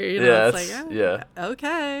machinery."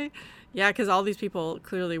 Okay. Yeah, because all these people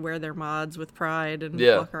clearly wear their mods with pride and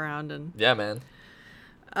walk around and... Yeah, man.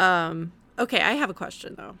 Okay, I have a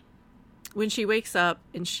question, though. When she wakes up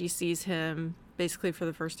and she sees him, basically for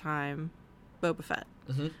the first time, Boba Fett,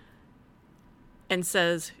 and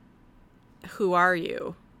says, "Who are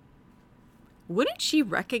you?" Wouldn't she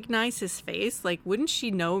recognize his face? Like, wouldn't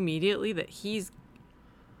she know immediately that he's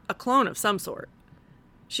a clone of some sort?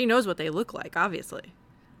 She knows what they look like, obviously.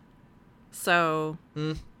 So...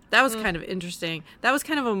 That was kind of interesting. That was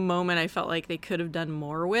kind of a moment I felt like they could have done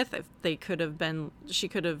more with. If they could have been, she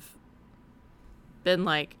could have been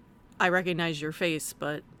like, "I recognize your face,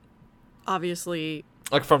 but obviously..."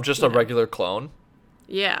 Like from just a regular clone?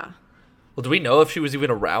 Yeah. Well, do we know if she was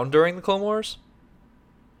even around during the Clone Wars?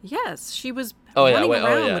 Yes, she was running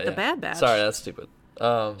around with the Bad Batch. Sorry, that's stupid.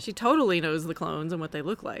 She totally knows the clones and what they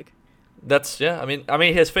look like. That's, I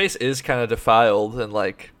mean, his face is kind of defiled and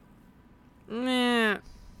like...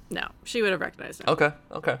 No, she would have recognized him. Okay.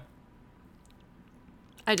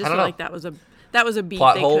 I just feel like that was a beat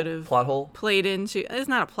plot they hole? could have played into. It's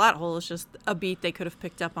not a plot hole. It's just a beat they could have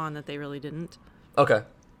picked up on that they really didn't. Okay.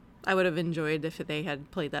 I would have enjoyed if they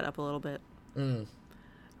had played that up a little bit.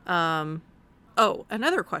 Another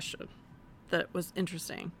question that was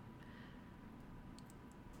interesting.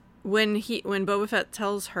 when Boba Fett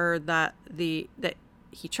tells her that that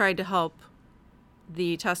he tried to help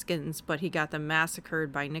the Tuskens, but he got them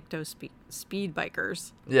massacred by Nikto speed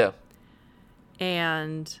bikers. Yeah.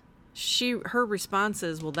 And her response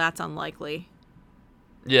is, well, that's unlikely.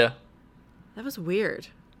 Yeah. That was weird.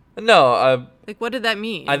 No, like, what did that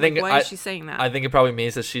mean? I think why is she saying that? I think it probably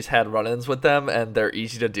means that she's had run-ins with them and they're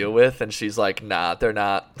easy to deal with, and she's like, nah, they're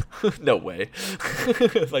not. No way.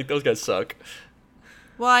 Like, those guys suck.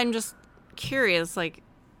 Well, I'm just curious. Like,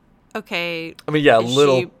 okay. I mean, yeah, a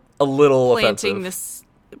little planting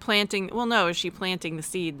offensive. Well, no, is she planting the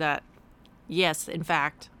seed that, yes, in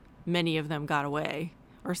fact, many of them got away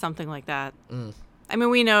or something like that? Mm. I mean,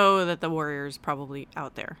 we know that the warrior's probably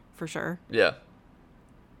out there for sure. Yeah.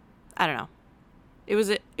 I don't know. It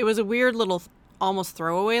was a weird little almost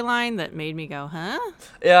throwaway line that made me go, huh?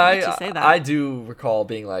 Yeah, Why'd she say that? I do recall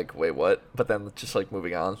being like, wait, what? But then just like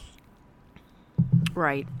moving on.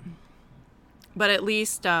 Right. But at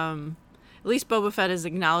least Boba Fett is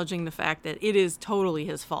acknowledging the fact that it is totally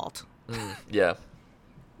his fault. Yeah.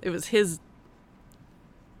 It was his,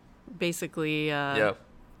 basically, yeah.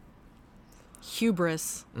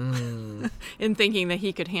 hubris in thinking that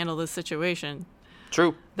he could handle this situation.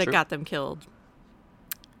 True. That got them killed.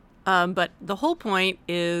 But the whole point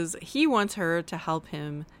is he wants her to help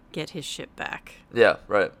him get his ship back. Yeah,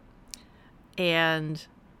 right. And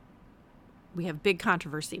we have big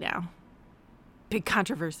controversy now. Big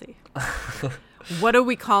controversy. What are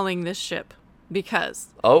we calling this ship? Because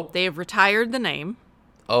they have retired the name.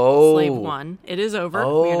 Slave 1. It is over.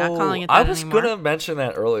 We are not calling it that anymore. I was going to mention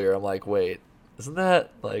that earlier. I'm like, wait, isn't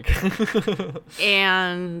that like...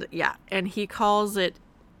 And, yeah. And he calls it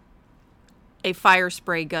a fire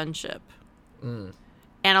spray gunship. And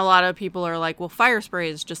a lot of people are like, well, fire spray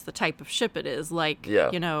is just the type of ship it is. Like,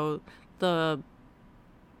 you know, the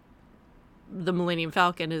Millennium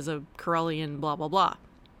Falcon is a Corellian blah, blah, blah.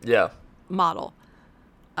 Yeah. Model.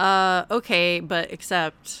 Okay, but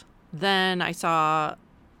except then I saw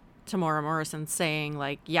Tamora Morrison saying,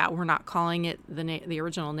 like, yeah, we're not calling it the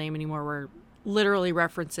original name anymore. We're literally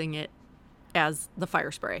referencing it as the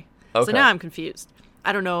fire spray. Okay. So now I'm confused.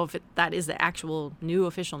 I don't know if that is the actual new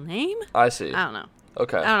official name. I see. I don't know.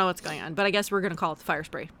 Okay. I don't know what's going on, but I guess we're going to call it the fire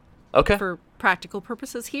spray. Okay. For practical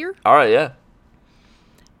purposes here. All right, yeah.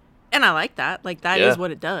 And I like that. Like, that is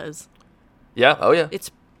what it does. Yeah, oh yeah.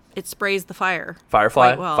 It sprays the fire.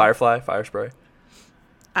 Firefly, well. Firefly, fire spray.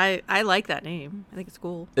 I like that name. I think it's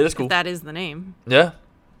cool. It is cool. If that is the name. Yeah.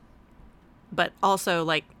 But also,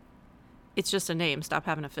 like, it's just a name. Stop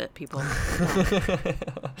having a fit, people.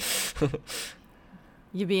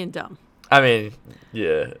 You being dumb. I mean,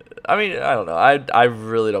 yeah. I mean, I don't know. I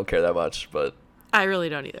really don't care that much, but I really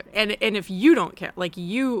don't either. And if you don't care, like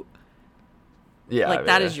you, yeah, like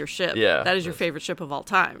that is your ship. Yeah, that is your favorite ship of all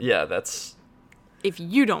time. Yeah, that's. If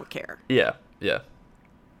you don't care. Yeah, yeah.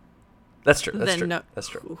 That's true. That's then true. That's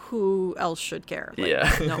true. Who else should care? Like,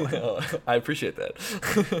 yeah. No one. I appreciate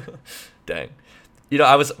that. Dang. You know,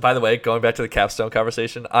 I was, by the way, going back to the capstone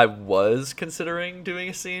conversation, I was considering doing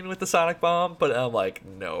a scene with the sonic bomb, but I'm like,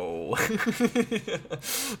 no.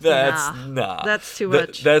 That's too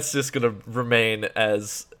much. That's just going to remain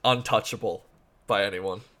as untouchable by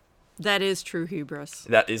anyone. That is true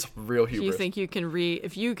That is hubris. real hubris. If you think you can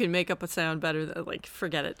if you can make up a sound better, like,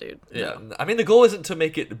 forget it, dude. Yeah. No. I mean, the goal isn't to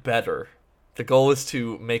make it better. The goal is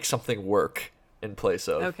to make something work in place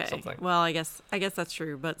of something. Well, I guess that's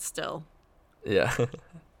true, but still. Yeah.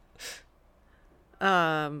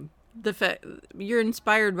 The fact you're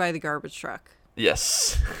inspired by the garbage truck.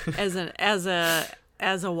 Yes. as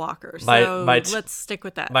a walker. So let's stick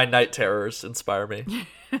with that. My night terrors inspire me.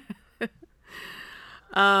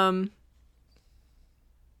 Where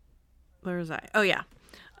was I? Oh yeah.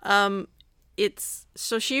 It's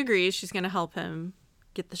so she agrees she's going to help him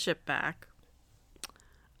get the ship back.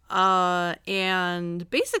 And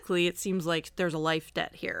basically it seems like there's a life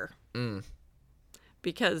debt here.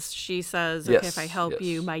 Because she says, okay, if I help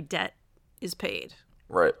you, my debt is paid.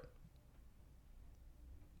 Right.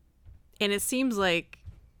 And it seems like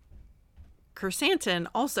Kersantin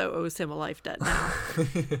also owes him a life debt now.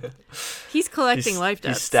 He's collecting life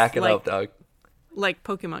debts. He's stacking up, dog. Like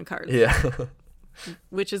Pokemon cards. Yeah.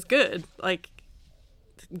 Which is good. Like,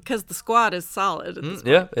 because the squad is solid. At this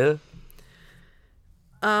point. Yeah.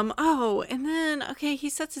 Oh, and then, okay, he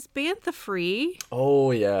sets his bantha free. Oh,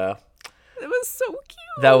 yeah. It was so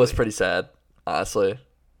cute. That was pretty sad, honestly.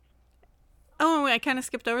 Oh, I kind of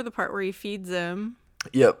skipped over the part where he feeds him.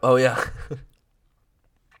 Yep. Oh, yeah.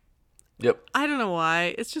 Yep. I don't know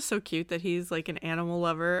why. It's just so cute that he's like an animal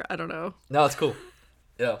lover. I don't know. No, it's cool.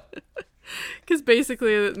 Yeah. Because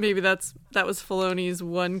basically, maybe that was Filoni's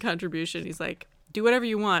one contribution. He's like, do whatever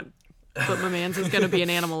you want, but my man's is going to be an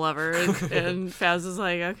animal lover. And Faz is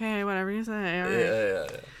like, okay, whatever you say. All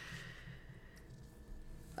right.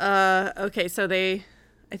 Yeah. Okay, so I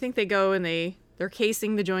think they go and they're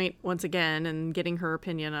casing the joint once again and getting her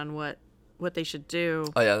opinion on what they should do.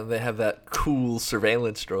 Oh, yeah, they have that cool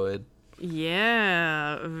surveillance droid.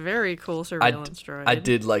 Yeah, very cool surveillance droid. I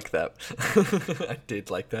did like that. I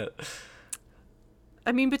did like that.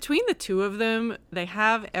 I mean, between the two of them, they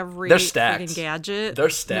have every They're stacked. freaking gadget. They're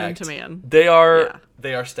stacked. Man to man. They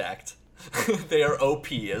are stacked. They are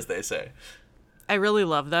OP, as they say. I really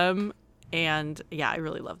love them. And yeah, I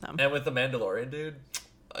really love them. And with the Mandalorian, dude,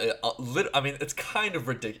 I mean, it's kind of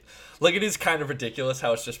ridiculous. Like, it is kind of ridiculous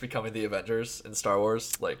how it's just becoming the Avengers in Star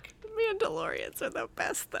Wars. Like, Mandalorians are the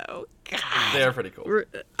best, though. God. They are pretty cool.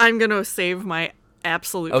 I'm going to save my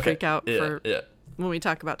absolute freak out for when we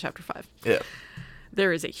talk about Chapter 5. Yeah.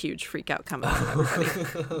 There is a huge freak out coming from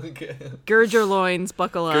everybody. Okay. Gird your loins,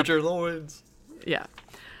 buckle up. Gird your loins. Yeah.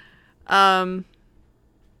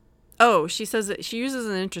 Oh, she says that she uses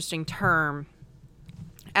an interesting term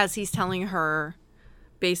as he's telling her,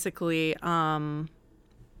 basically,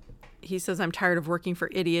 he says, I'm tired of working for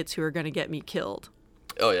idiots who are going to get me killed.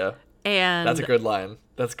 Oh, yeah. And that's a good line.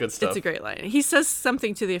 That's good stuff. It's a great line. He says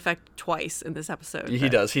something to the effect twice in this episode. He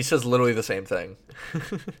does. He says literally the same thing.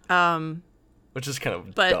 Which is kind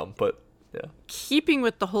of dumb, but yeah. Keeping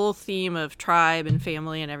with the whole theme of tribe and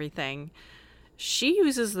family and everything, she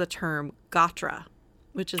uses the term Gotra,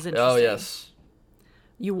 which is interesting. Oh, yes.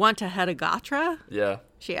 You want to head a Gotra? Yeah.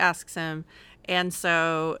 She asks him. And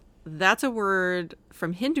so that's a word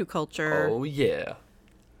from Hindu culture. Oh, yeah.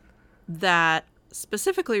 That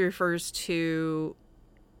specifically refers to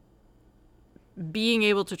being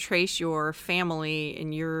able to trace your family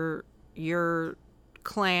and your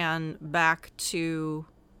clan back to,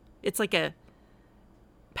 it's like a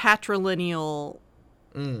patrilineal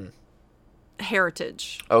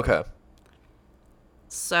heritage. Okay.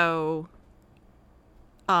 So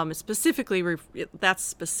specifically that's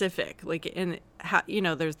specific, like, in how,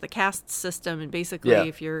 there's the caste system, and basically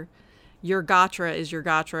if your Gotra is your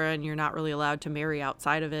Gotra, and you're not really allowed to marry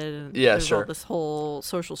outside of it, and there's all this whole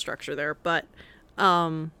social structure there. But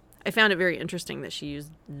I found it very interesting that she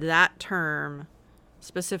used that term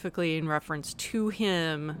specifically in reference to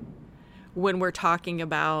him when we're talking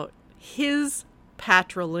about his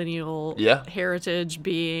patrilineal heritage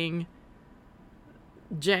being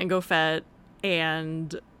Jango Fett,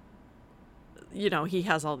 and he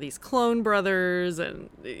has all these clone brothers, and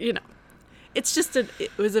it's just it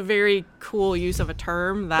was a very cool use of a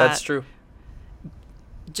term that's true.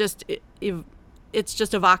 Just it's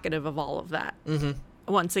just evocative of all of that. Mm-hmm.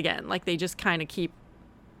 Once again, like, they just kind of keep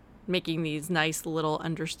making these nice little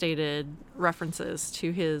understated references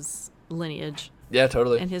to his lineage. Yeah,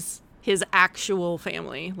 totally. And his actual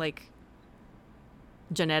family, like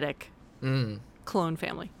genetic clone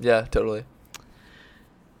family. Yeah, totally.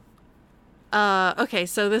 Okay,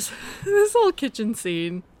 so this whole kitchen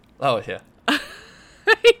scene. Oh yeah.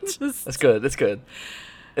 It's good. It's good.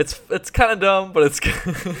 It's kind of dumb, but it's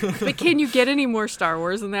good. But can you get any more Star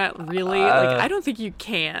Wars than that? Really? I don't think you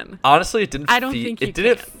can. Honestly, it didn't. It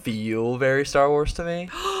didn't feel very Star Wars to me,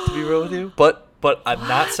 to be real with you. But I'm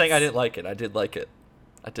not saying I didn't like it. I did like it.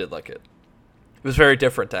 It was very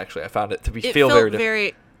different, actually. I found it to feel very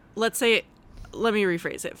different. Let me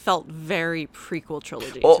rephrase it. It felt very prequel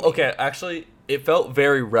trilogy. Well, okay, actually, it felt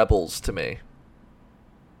very Rebels to me.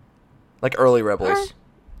 Like early Rebels.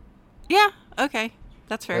 Yeah. Okay.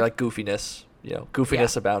 That's fair. Like goofiness,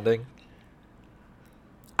 abounding.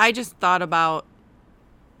 I just thought about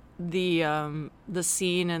the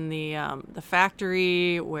scene in the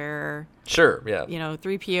factory where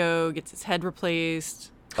 3PO gets his head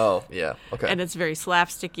replaced. Oh yeah, okay. And it's very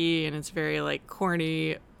slapsticky, and it's very like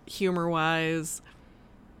corny humor wise.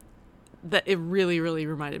 That it really, really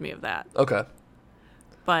reminded me of that. Okay.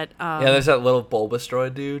 But there's that little bulbous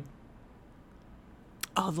droid dude.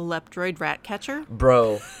 Oh, the Leptroid rat catcher?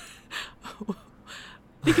 Bro.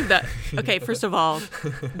 Think of that. Okay, first of all,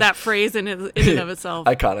 that phrase in and of itself.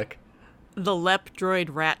 Iconic. The Leptroid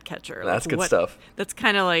rat catcher. That's good stuff. That's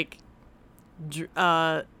kind of like,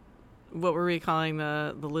 what were we calling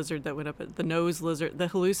the lizard that went up at the nose lizard, the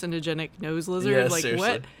hallucinogenic nose lizard? Yeah, like,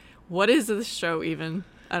 seriously. what is this show even?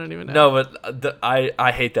 I don't even know. No, but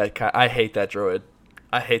I hate that I hate that droid.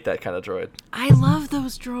 I hate that kind of droid. I love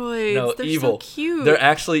those droids. No, they're evil. So cute. They're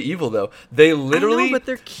actually evil, though. They literally. I know, but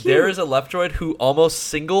they're cute. There is a left droid who almost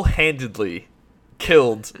single-handedly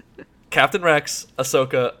killed Captain Rex,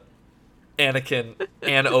 Ahsoka, Anakin,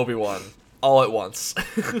 and Obi-Wan all at once.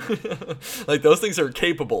 Like, those things are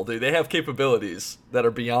capable, dude. They have capabilities that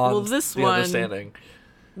are beyond the understanding.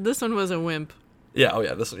 This one was a wimp.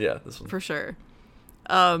 Yeah, this one. For sure.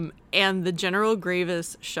 And the General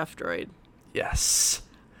Grievous chef droid. Yes.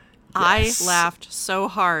 I laughed so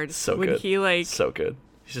hard when he so good.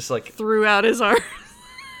 He's just like threw out his arm.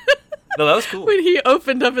 No, that was cool. When he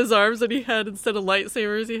opened up his arms and he had, instead of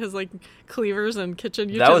lightsabers, he has like cleavers and kitchen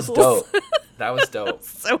utensils. That was dope. That was dope. That was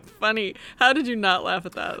so funny. How did you not laugh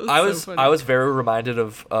at that? I was very reminded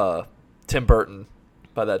of Tim Burton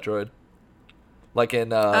by that droid. Like in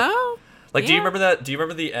do you remember that? Do you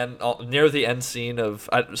remember the end near the end scene of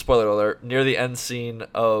spoiler alert, near the end scene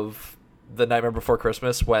of The Nightmare Before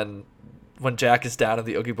Christmas when Jack is down in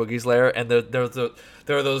the Oogie Boogie's lair and there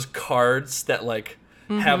are those cards that like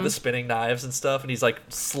have the spinning knives and stuff, and he's like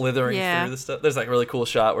slithering through the stuff. There's like a really cool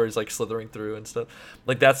shot where he's like slithering through and stuff.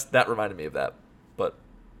 Like that reminded me of that.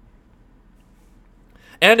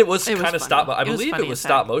 And it was kind of stop. I believe it was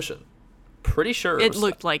stop motion. Pretty sure it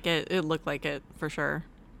looked like it. It looked like it for sure.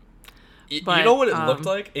 But, you know what it looked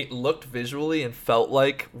like? It looked visually and felt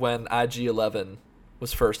like when IG-11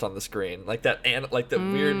 was first on the screen, like that, and like the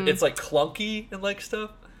weird. It's like clunky and like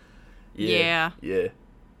stuff. Yeah.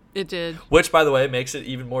 It did. Which, by the way, makes it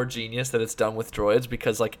even more genius that it's done with droids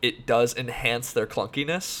because like it does enhance their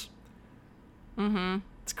clunkiness.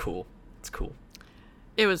 It's cool.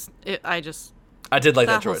 I did like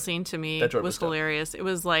that droid. That whole scene to me was hilarious. It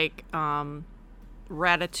was like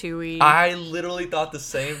Ratatouille. I literally thought the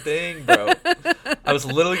same thing, bro. I was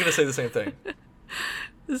literally going to say the same thing.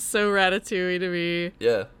 It's so Ratatouille to me.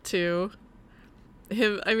 Yeah. Too.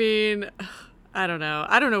 Him, I mean, I don't know.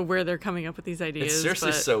 I don't know where they're coming up with these ideas. It's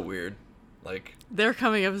seriously so weird. Like, they're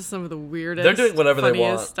coming up with some of the weirdest, they're doing whatever they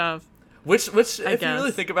want stuff. Which if you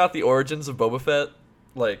really think about the origins of Boba Fett,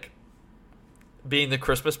 like being the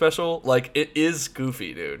Christmas special, like it is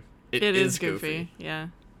goofy, dude. It is goofy. Yeah.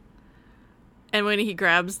 And when he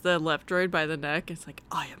grabs the left droid by the neck, it's like,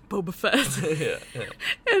 I am Boba Fett. yeah.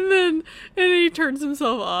 And then he turns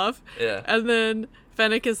himself off. Yeah. And then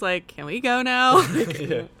Fennec is like, can we go now?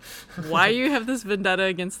 Like, why you have this vendetta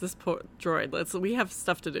against this poor droid? We have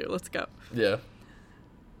stuff to do. Let's go. Yeah.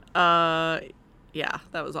 Yeah,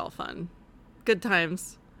 that was all fun. Good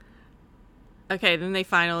times. Okay, then they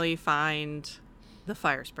finally find the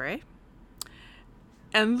fire spray.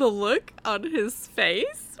 And the look on his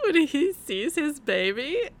face when he sees his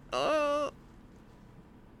baby, it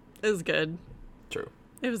was good. True.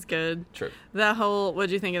 It was good. True.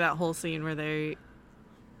 What'd you think of that whole scene where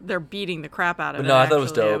they're beating the crap out of it? No, I thought it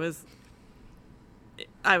was dope.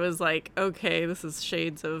 I was like, okay, this is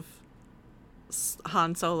shades of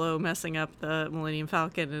Han Solo messing up the Millennium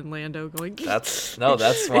Falcon and Lando going. That's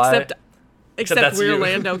why. Except we're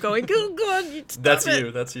Lando going. Oh God,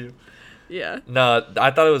 That's you. Yeah. No,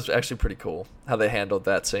 I thought it was actually pretty cool how they handled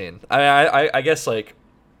that scene. I guess, like,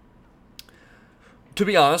 to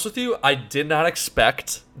be honest with you, I did not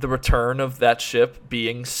expect the return of that ship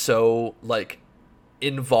being so, like,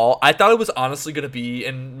 involved. I thought it was honestly going to be,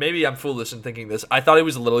 and maybe I'm foolish in thinking this, I thought it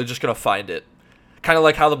was literally just going to find it. Kind of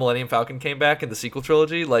like how the Millennium Falcon came back in the sequel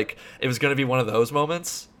trilogy. Like, it was going to be one of those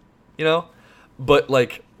moments, you know? But,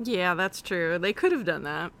 like... Yeah, that's true. They could have done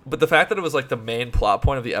that. But the fact that it was, like, the main plot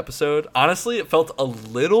point of the episode, honestly, it felt a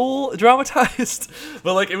little dramatized.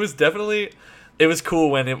 But, like, it was definitely... It was cool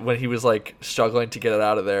when he was, like, struggling to get it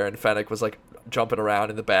out of there, and Fennec was, like, jumping around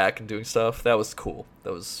in the back and doing stuff. That was cool. It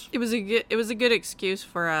was a good excuse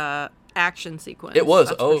for a action sequence. It was.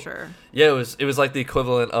 That's for sure. Yeah, it was like the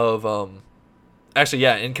equivalent of... Actually,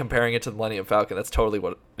 yeah, in comparing it to the Millennium Falcon, that's totally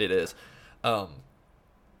what it is.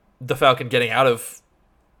 The Falcon getting out of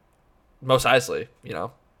Mos Eisley, you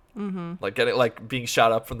know, like being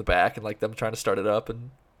shot up from the back and like them trying to start it up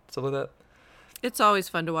and stuff like that. It's always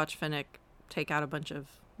fun to watch Fennec take out a bunch of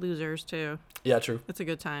losers too. Yeah, true. It's a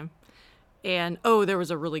good time. And there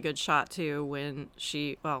was a really good shot too when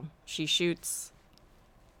she shoots.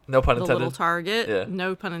 No pun intended. The little target. Yeah.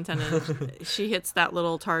 No pun intended. She hits that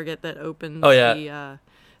little target that opens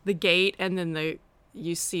the gate, and then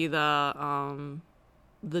you see the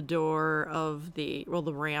door of the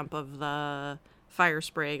ramp of the fire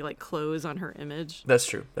spray like close on her image. That's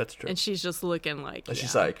true. And she's just looking like,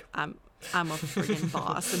 she's like, I'm a freaking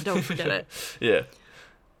boss, and don't forget it. Yeah.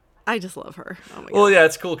 I just love her. Oh my God. Well, yeah,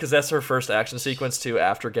 it's cool because that's her first action sequence too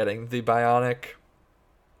after getting the bionic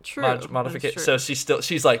modification. So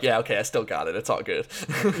she's like, yeah, okay, I still got it. It's all good.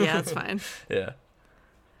 Yeah, it's fine. Yeah.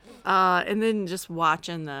 And then just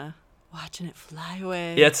watching it fly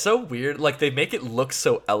away. Yeah, it's so weird. Like, they make it look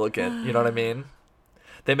so elegant. You know what I mean?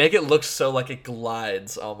 They make it look so like it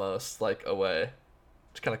glides almost like away.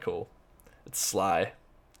 It's kind of cool. It's sly.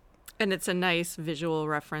 And it's a nice visual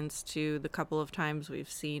reference to the couple of times we've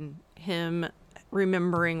seen him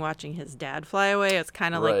remembering watching his dad fly away. It's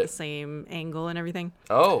kind of like the same angle and everything.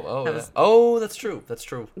 Oh, that's true. That's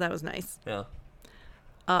true. That was nice. Yeah.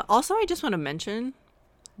 Also, I just want to mention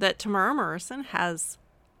that Tamara Morrison has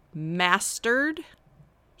mastered.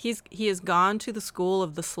 He has gone to the school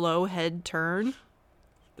of the slow head turn.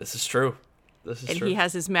 This is true. And he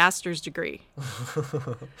has his master's degree.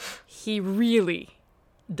 He really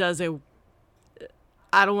does a.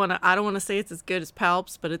 I don't want to say it's as good as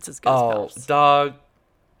Palps, but it's as good as Palps. Oh, dog.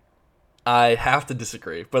 I have to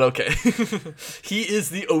disagree, but okay. He is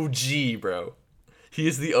the OG, bro. He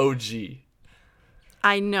is the OG.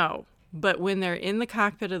 I know, but when they're in the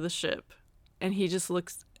cockpit of the ship, and he just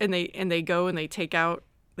looks, and they go and they take out.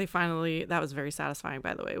 They finally. That was very satisfying,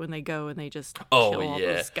 by the way. When they go and they just kill all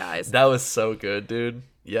those guys. That was so good, dude.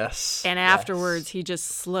 Yes. And afterwards, he just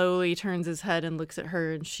slowly turns his head and looks at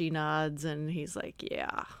her, and she nods, and he's like,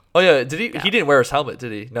 "Yeah." Oh yeah, did he? He didn't wear his helmet,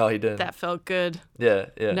 did he? No, he didn't. That felt good. Yeah.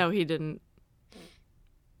 No, he didn't.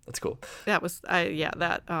 That's cool. That was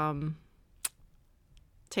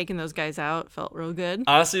taking those guys out felt real good.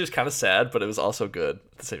 Honestly, it was kind of sad, but it was also good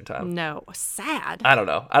at the same time. No, sad. I don't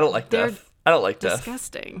know. I don't like death. I don't like death.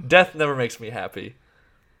 Disgusting. Death never makes me happy.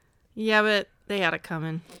 Yeah, but they had it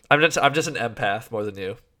coming. I'm just an empath more than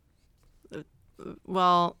you.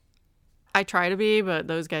 Well, I try to be, but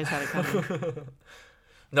those guys had it coming.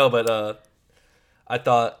 No, but I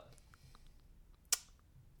thought.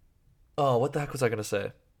 Oh, what the heck was I gonna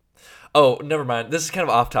say? Oh, never mind. This is kind of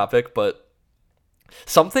off topic, but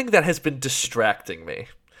something that has been distracting me.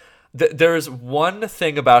 There's one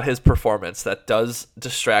thing about his performance that does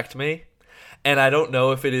distract me, and I don't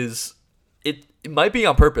know if it is. It might be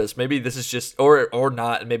on purpose. Maybe this is just or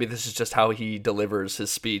not. Maybe this is just how he delivers his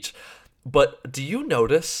speech. But do you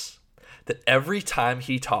notice that every time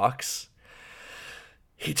he talks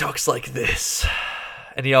like this,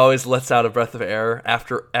 and he always lets out a breath of air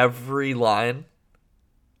after every line?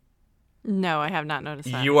 No, I have not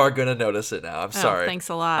noticed that. You are going to notice it now. I'm sorry. Thanks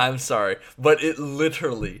a lot. I'm sorry. But it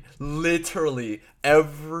literally,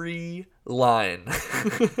 every line,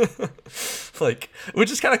 like,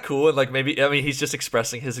 which is kind of cool. And like, maybe, I mean, he's just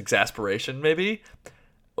expressing his exasperation maybe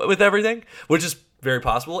with everything, which is very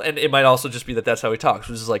possible. And it might also just be that that's how he talks,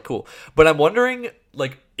 which is like cool. But I'm wondering,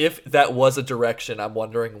 like, if that was a direction, I'm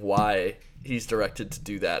wondering why he's directed to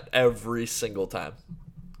do that every single time,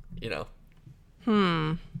 you know?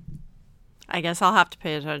 I guess I'll have to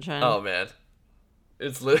pay attention. Oh, man.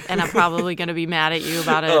 It's and I'm probably going to be mad at you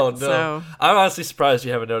about it. Oh, no. So I'm honestly surprised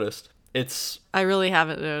you haven't noticed. I really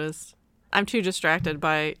haven't noticed. I'm too distracted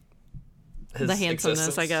by his the handsomeness,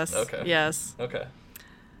 existence? I guess. Okay. Yes. Okay.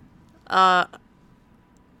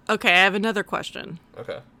 Okay, I have another question.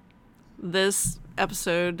 Okay. This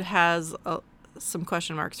episode has some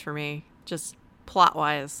question marks for me, just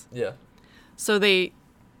plot-wise. Yeah. So they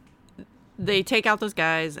take out those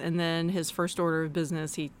guys, and then his first order of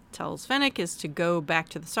business, he tells Fennec, is to go back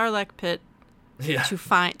to the Sarlaac pit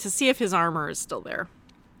to see if his armor is still there.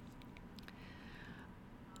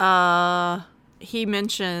 He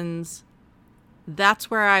mentions, "That's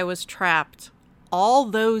where I was trapped all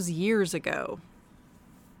those years ago."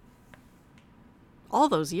 All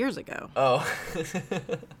those years ago. Oh.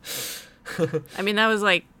 I mean, that was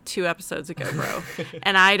like 2 episodes ago, bro.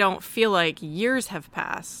 And I don't feel like years have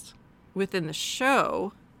passed within the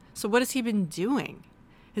show. So what has he been doing?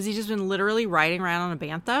 Has he just been literally riding around on a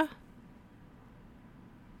bantha?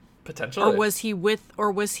 Potentially. Or was he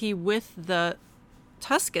with the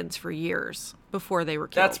Tuskens for years before they were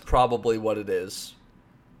killed? That's probably what it is.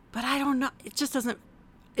 But I don't know. It just doesn't.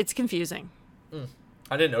 It's confusing.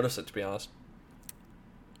 I didn't notice it, to be honest.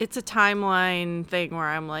 It's a timeline thing where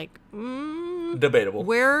I'm like, debatable.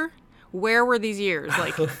 Where were these years?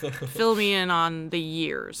 Like, fill me in on the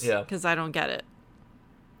years. Yeah. Because I don't get it.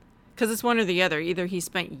 Because it's one or the other. Either he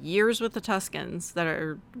spent years with the Tuskens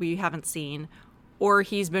that we haven't seen, or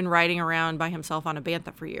he's been riding around by himself on a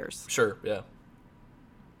bantha for years. Sure, yeah.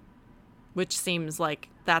 Which seems like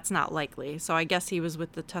that's not likely. So I guess he was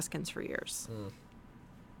with the Tuskens for years.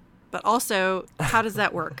 But also, how does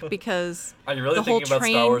that work? Because are you really thinking about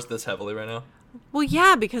Star Wars this heavily right now? Well,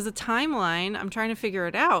 yeah, because the timeline, I'm trying to figure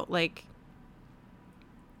it out. Like,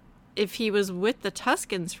 if he was with the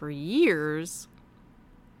Tuskens for years,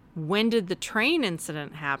 when did the train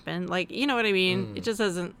incident happen? Like, you know what I mean? It just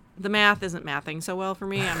doesn't, the math isn't mathing so well for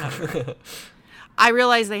me. I'm not sure. I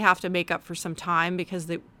realize they have to make up for some time because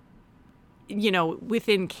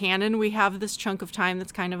within canon, we have this chunk of time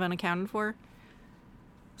that's kind of unaccounted for.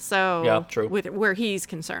 So, yeah, true. With where he's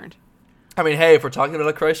concerned. I mean, hey, if we're talking about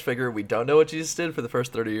a Christ figure, we don't know what Jesus did for the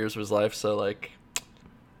first 30 years of his life, so, like,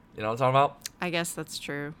 you know what I'm talking about? I guess that's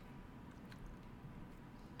true.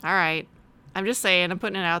 All right. I'm just saying, I'm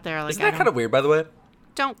putting it out there. Like, Isn't that kind of weird, by the way?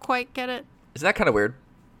 Don't quite get it. Isn't that kind of weird?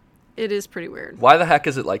 It is pretty weird. Why the heck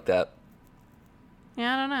is it like that?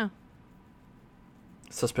 Yeah, I don't know.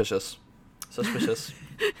 Suspicious.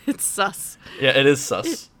 It's sus. Yeah, it is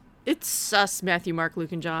sus. It's sus, Matthew, Mark,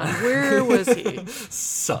 Luke, and John. Where was he?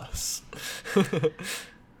 Sus.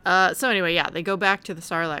 So anyway, yeah, they go back to the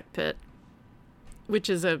Sarlaac pit, which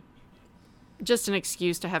is just an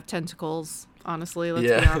excuse to have tentacles, honestly. Let's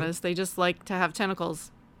be honest. They just like to have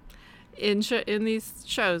tentacles in these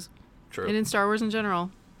shows. True. And in Star Wars in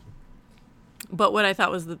general. But what I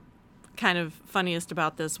thought was the kind of funniest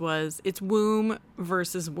about this was it's womb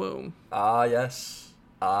versus womb. Ah, yes.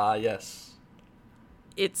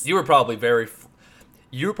 It's You were probably very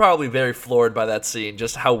floored by that scene,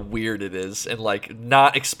 just how weird it is, and like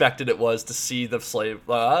not expected it was to see the slave.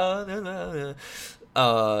 The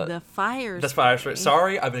fire. That's fire spray.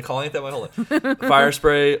 Sorry, I've been calling it that my whole life. Fire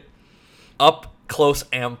spray, up close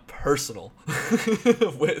and personal.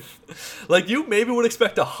 With, like, you maybe would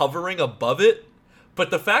expect a hovering above it,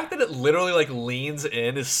 but the fact that it literally like leans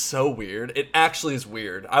in is so weird. It actually is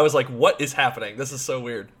weird. I was like, what is happening? This is so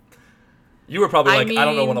weird. You were probably like, I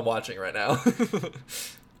don't know what I'm watching right now.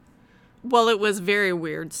 Well, it was a very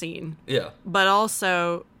weird scene. Yeah. But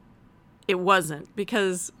also, it wasn't,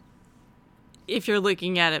 because if you're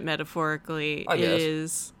looking at it metaphorically,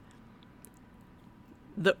 it's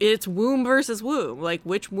womb versus womb. Like,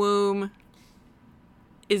 which womb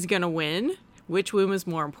is going to win? Which womb is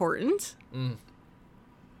more important? Mm.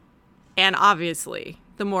 And obviously,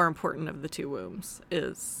 the more important of the two wombs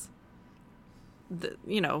is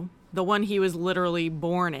the one he was literally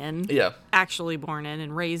born in. Yeah. Actually born in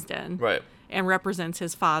and raised in. Right. And represents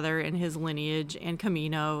his father and his lineage and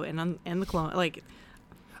Camino and the clone. Like,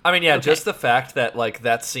 I mean, yeah, okay. Just the fact that like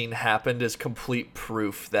that scene happened is complete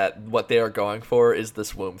proof that what they are going for is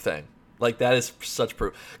this womb thing. Like, that is such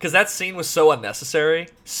proof, because that scene was so unnecessary.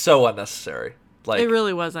 Like, it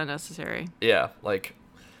really was unnecessary. Yeah, like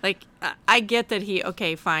I get that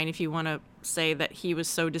okay, fine, if you want to say that he was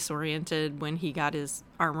so disoriented when he got his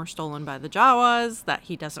armor stolen by the Jawas that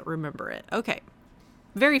he doesn't remember it. Okay.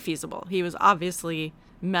 Very feasible. He was obviously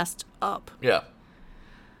messed up. Yeah.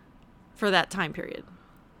 For that time period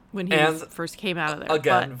when he first came out of there.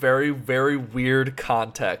 Again, very, very weird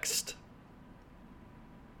context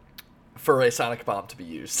for a sonic bomb to be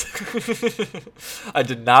used. I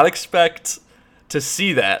did not expect to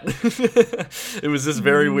see that. It was just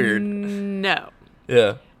very weird. No.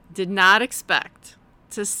 Yeah. Did not expect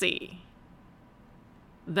to see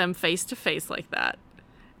them face to face like that.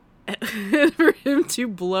 And for him to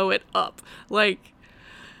blow it up. Like,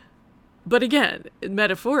 but again,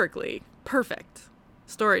 metaphorically, perfect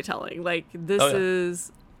storytelling. Like, this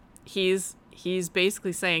is, he's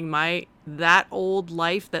basically saying that old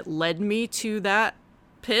life that led me to that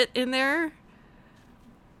pit in there,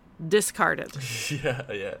 discarded.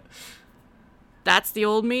 Yeah. That's the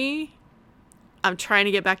old me. I'm trying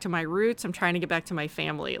to get back to my roots. I'm trying to get back to my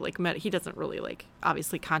family. Like, he doesn't really, like,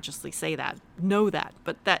 obviously consciously know that.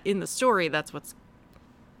 But that in the story, that's what's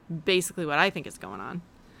basically what I think is going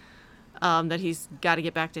on. That he's got to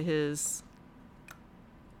get back to this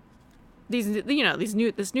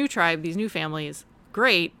new tribe, these new families.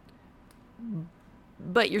 Great.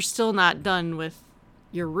 But you're still not done with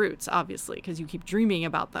your roots, obviously, because you keep dreaming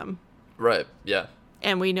about them. Right, yeah.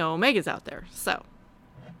 And we know Omega's out there. So,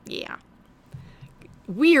 yeah.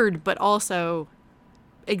 Weird, but also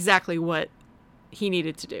exactly what he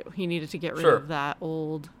needed to do. He needed to get rid of that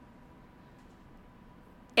old.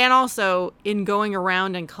 And also, in going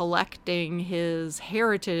around and collecting his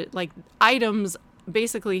heritage, like, items,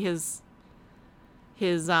 basically his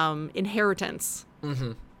inheritance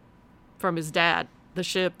from his dad, the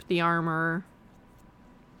ship, the armor.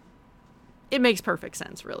 It makes perfect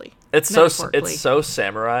sense, really. It's so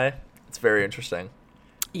samurai. It's very interesting.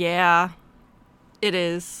 Yeah. It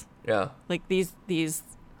is. Yeah. Like, these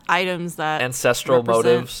items that ancestral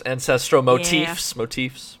motifs, I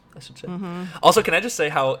should say. Mm-hmm. Also, can I just say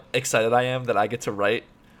how excited I am that I get to write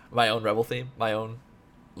my own Rebel theme, my own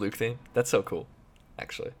Luke theme? That's so cool,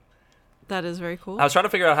 actually. That is very cool. I was trying to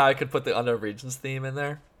figure out how I could put the Unknown Regions theme in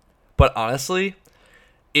there, but honestly,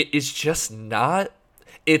 it is just not.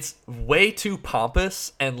 It's way too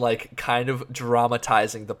pompous and like kind of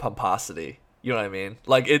dramatizing the pomposity. You know what I mean?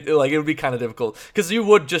 Like it would be kind of difficult, because you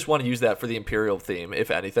would just want to use that for the Imperial theme,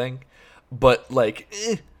 if anything. But like,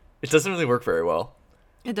 it doesn't really work very well.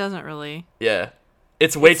 It doesn't really. Yeah,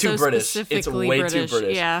 it's way too British. It's way too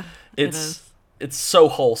British. Yeah. It's so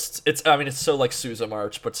Holst. It's so like Sousa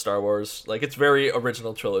March, but Star Wars. Like, it's very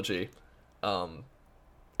original trilogy.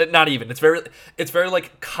 Not even. It's very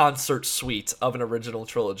like concert suite of an original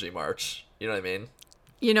trilogy march. You know what I mean?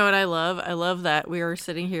 You know what I love? I love that we are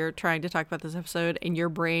sitting here trying to talk about this episode, and your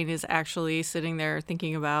brain is actually sitting there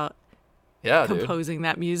thinking about composing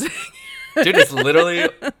that music. Dude, it's literally...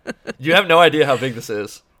 You have no idea how big this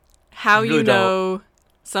is. How you know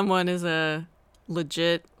someone is a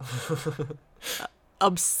legit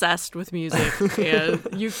obsessed with music, and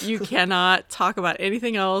you cannot talk about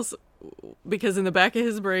anything else because in the back of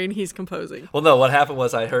his brain he's composing. Well, no, what happened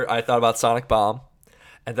was I thought about Sonic Bomb,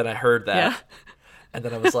 and then I heard that. Yeah. And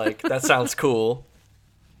then I was like, that sounds cool.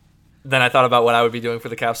 Then I thought about what I would be doing for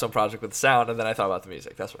the capstone project with the sound, and then I thought about the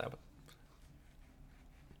music. That's what happened.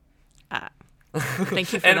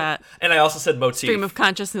 Thank you for that. And I also said motif. Stream of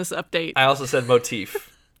consciousness update. I also said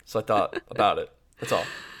motif. So I thought about it. That's all.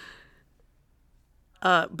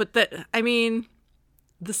 But the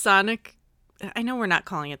Sonic, I know we're not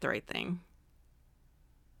calling it the right thing.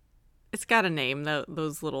 It's got a name,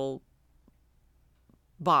 those little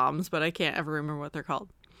bombs, but I can't ever remember what they're called.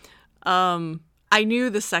 I knew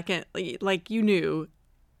the second, like you knew,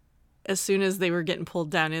 as soon as they were getting pulled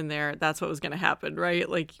down in there, that's what was going to happen, right?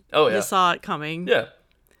 Like, you saw it coming. Yeah.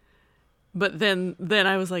 But then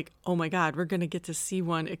I was like, oh my God, we're going to get to see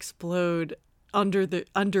one explode under the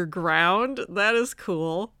underground. That is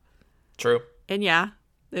cool. True. And yeah,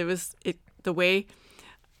 the way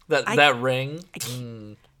that ring.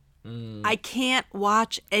 I can't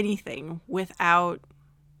watch anything without.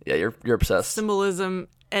 Yeah, you're obsessed. Symbolism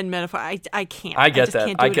and metaphor. I can't. I get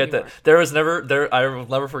that. I get that. I will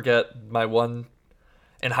never forget my one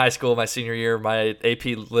in high school, my senior year, my AP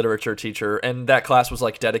literature teacher, and that class was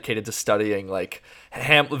like dedicated to studying like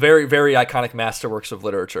very, very iconic masterworks of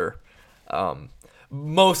literature.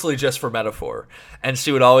 Mostly just for metaphor. And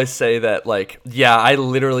she would always say that, like, yeah, I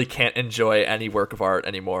literally can't enjoy any work of art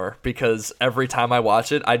anymore because every time I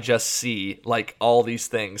watch it, I just see like all these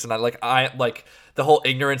things, and I the whole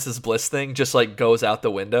ignorance is bliss thing just like goes out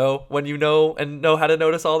the window when you know how to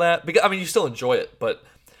notice all that. Because you still enjoy it, but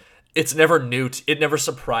it's never new. It never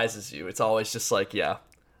surprises you. It's always just like, yeah.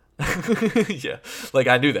 Yeah, like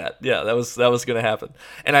I knew that. Yeah, that was gonna happen,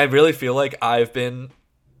 and I really feel like I've been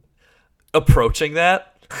approaching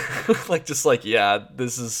that like just like, yeah,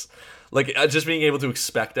 this is like just being able to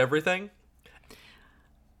expect everything.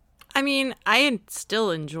 I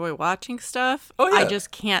still enjoy watching stuff. Oh, yeah. I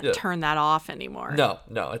just can't turn that off anymore. No,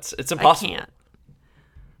 it's impossible. I can't.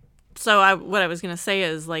 So what I was gonna say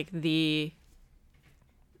is like the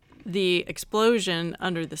explosion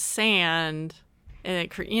under the sand, and it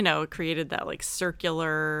created that like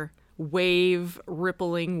circular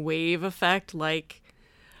rippling wave effect. Like,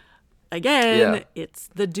 again, it's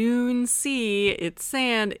the Dune Sea, it's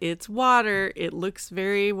sand, it's water. It looks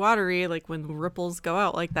very watery, like when ripples go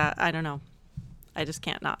out like that. I don't know. I just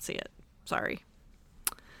can't not see it. Sorry.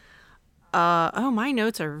 My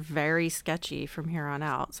notes are very sketchy from here on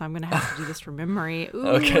out, so I'm going to have to do this from memory. Ooh,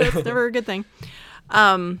 okay. That's never a good thing.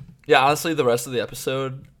 Yeah, honestly, the rest of the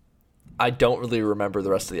episode, I don't really remember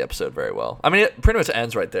the rest of the episode very well. It pretty much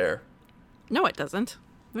ends right there. No, it doesn't.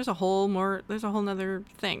 There's a whole nother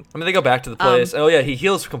thing. They go back to the place. Oh yeah, he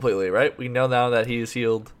heals completely, right? We know now that he's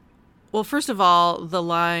healed. Well, first of all, the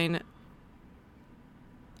line,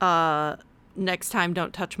 next time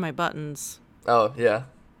don't touch my buttons. Oh, yeah.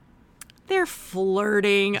 They're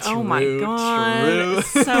flirting. True, oh my God.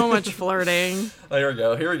 True. So much flirting. Oh,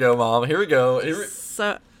 here we go, Mom. Here we go.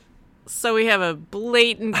 So we have a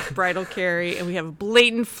blatant bridal carry, and we have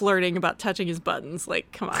blatant flirting about touching his buttons.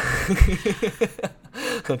 Like, come on.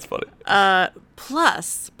 That's funny.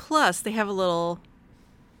 Plus, they have a little,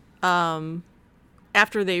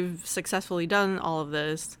 after they've successfully done all of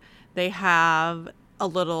this, they have a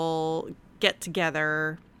little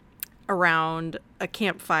get-together around a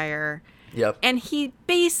campfire. Yep. And he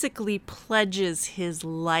basically pledges his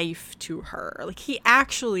life to her. Like, he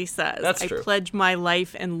actually says, That's true. I pledge my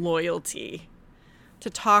life and loyalty, to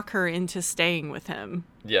talk her into staying with him.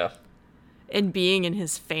 Yeah. And being in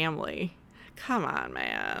his family. Come on,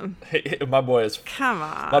 man. Hey, my boy is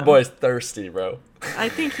thirsty, bro. I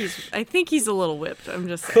think he's a little whipped. I'm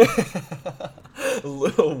just saying. A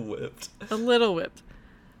little whipped.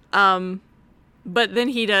 But then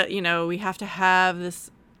he does, we have to have this,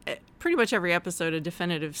 pretty much every episode, a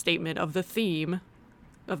definitive statement of the theme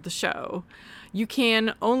of the show. You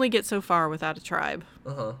can only get so far without a tribe.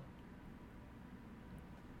 Uh-huh.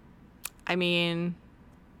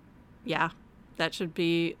 Yeah, that should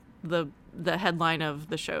be the headline of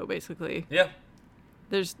the show, basically. Yeah.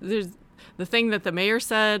 There's the thing that the mayor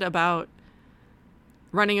said about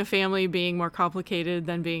running a family being more complicated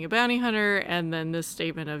than being a bounty hunter, and then this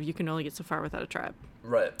statement of you can only get so far without a tribe.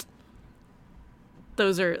 Right.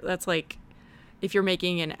 That's like if you're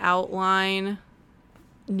making an outline,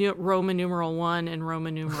 Roman numeral 1 and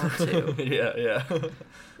Roman numeral 2. Yeah.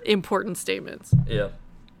 Important statements. Yeah.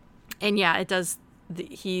 And yeah, it does.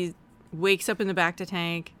 He wakes up in the back to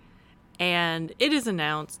tank, and it is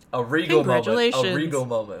announced. A regal Congratulations. moment. A regal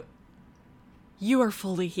moment. You are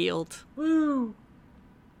fully healed. Woo.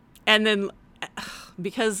 And then,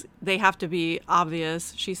 because they have to be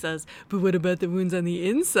obvious, she says, but what about the wounds on the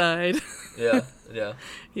inside? Yeah.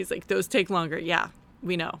 He's like, those take longer. Yeah,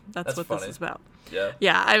 we know. That's what funny. This is about. Yeah.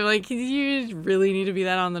 Yeah, I'm like, you really need to be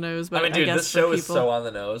that on the nose. But I mean, dude, guess this show is people, so on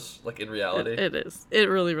the nose, like in reality. It is. It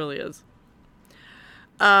really, really is.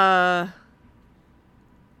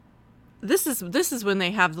 This is when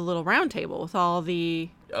they have the little round table with all the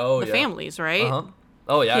families, right? Uh-huh.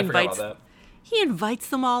 Oh, yeah, I forgot about that. He invites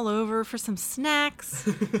them all over for some snacks.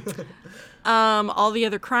 All the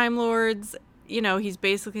other crime lords, he's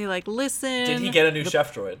basically like, listen. Did he get a new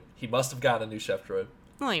chef droid? He must have gotten a new chef droid.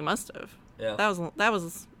 Well, he must have. Yeah. That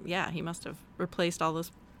was he must have replaced all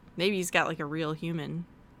this. Maybe he's got like a real human.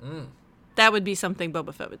 That would be something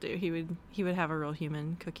Boba Fett would do. He would have a real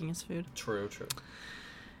human cooking his food. True.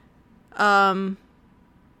 So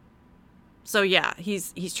yeah,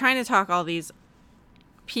 he's trying to talk all these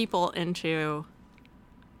people into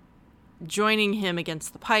joining him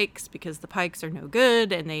against the Pikes because the Pikes are no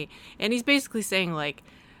good, and he's basically saying like,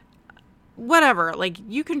 whatever, like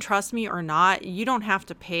you can trust me or not, you don't have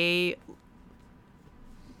to pay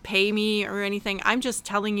me or anything. I'm just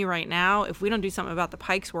telling you right now, if we don't do something about the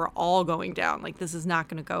Pikes, we're all going down. Like, this is not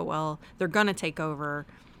going to go well. They're going to take over.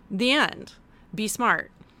 The end. Be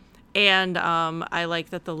smart. And I like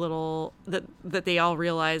that that they all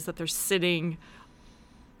realize that they're sitting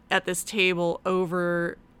at this table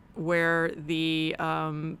over where the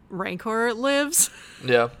Rancor lives.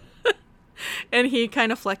 Yeah. And he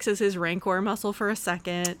kind of flexes his Rancor muscle for a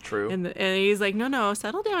second. True. And he's like, no,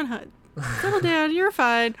 settle down, hun. Settle down, you're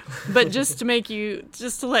fine. But just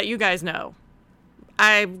to let you guys know,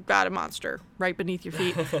 I've got a monster right beneath your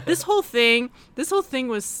feet. This whole thing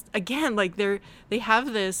was, again, like they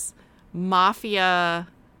have this mafia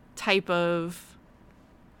type of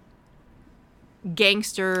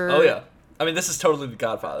gangster. Oh yeah. I mean, this is totally The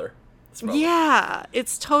Godfather. Yeah,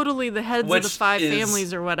 it's totally the heads of the 5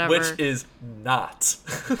 families or whatever. Which is not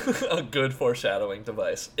a good foreshadowing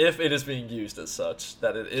device, if it is being used as such,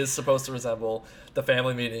 that it is supposed to resemble the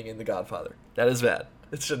family meeting in The Godfather. That is bad.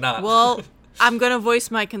 It should not. Well, I'm going to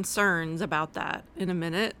voice my concerns about that in a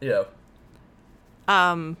minute. Yeah.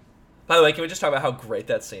 By the way, can we just talk about how great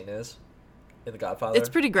that scene is in The Godfather? It's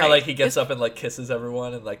pretty great. How, like, he gets up and, like, kisses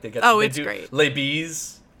everyone, and, like, they get... it's great. Les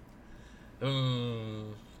Bis.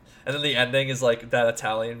 And then the ending is, like, that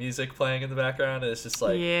Italian music playing in the background, and it's just,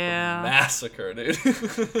 like, a massacre, dude.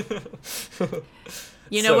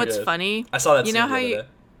 You know what's funny? I saw that scene the other day.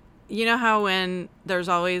 You know how when there's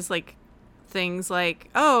always, like, things like,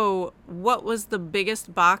 oh, what was the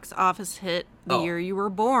biggest box office hit the year you were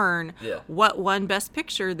born? Yeah. What won Best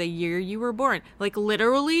Picture the year you were born? Like,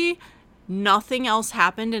 literally... nothing else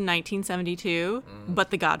happened in 1972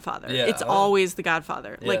 but The Godfather. Yeah. It's always The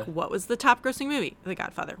Godfather. Yeah. Like, what was the top grossing movie? The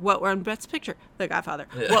Godfather. What won Best Picture? The Godfather.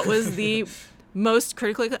 Yeah. What was the most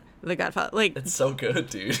critically... The Godfather. Like, it's so good,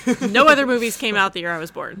 dude. No other movies came out the year I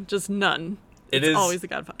was born. Just none. It's always The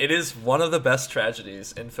Godfather. It is one of the best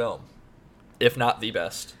tragedies in film, if not the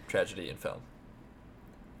best tragedy in film,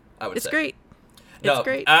 I would say. It's great. No, it's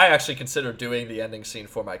great. I actually considered doing the ending scene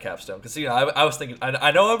for my capstone because I was thinking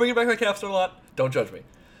I know I'm bringing back my capstone a lot. Don't judge me,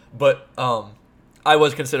 but I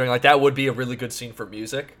was considering like that would be a really good scene for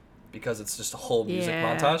music because it's just a whole music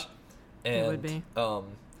montage. And it would be. I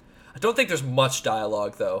don't think there's much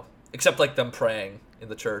dialogue though, except like them praying in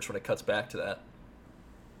the church when it cuts back to that.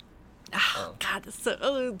 God, that's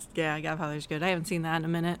Godfather's good. I haven't seen that in a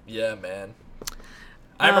minute. Yeah, man.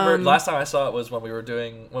 I remember last time I saw it was when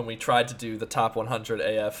we tried to do the top 100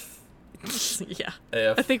 AF. Yeah.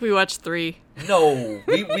 AF. I think we watched 3. No,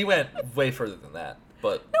 we went way further than that.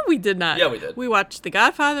 But no, we did not. Yeah, we did. We watched The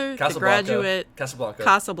Godfather, The Graduate,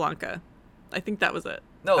 Casablanca. I think that was it.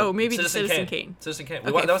 No, oh, maybe Citizen Kane. Citizen Kane.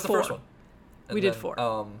 Okay, that was the 4. first one. And we did 4.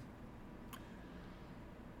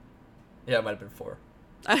 Yeah, it might have been 4.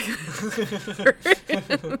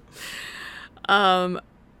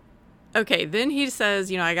 Okay, then he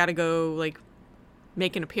says, I gotta go, like,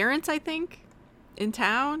 make an appearance, I think, in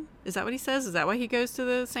town. Is that what he says? Is that why he goes to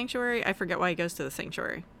the sanctuary? I forget why he goes to the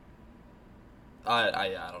sanctuary. I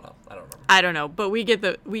don't know. I don't remember. I don't know, but we get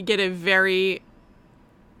a very.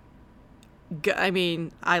 I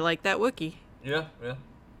mean, I like that Wookiee. Yeah.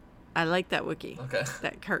 I like that Wookiee. Okay.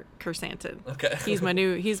 That Kersantin. Okay. He's my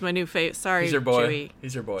new favorite. Sorry, He's your boy. Chewie.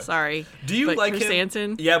 He's your boy. Sorry. Do you like Kersantin?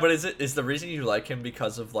 him? Yeah, but is the reason you like him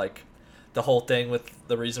because of like the whole thing with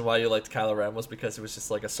the reason why you liked Kylo Ren was because he was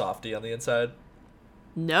just like a softie on the inside?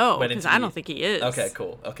 No, because I don't think he is. Okay,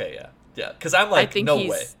 cool. Okay, yeah. Yeah, because I'm like, no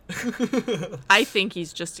way. I think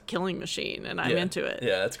he's just a killing machine, and I'm into it.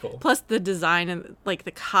 Yeah, that's cool. Plus the design and like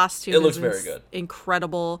the costume. It looks very good.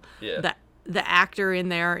 Incredible. Yeah. The actor in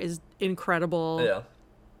there is incredible. Yeah.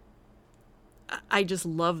 I just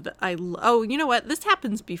love that. Oh, you know what? This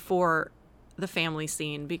happens before the family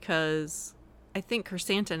scene because I think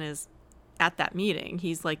Kersantin is at that meeting.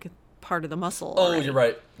 He's like part of the muscle. Oh, already. You're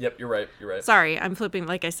right. Yep, you're right. Sorry, I'm flipping.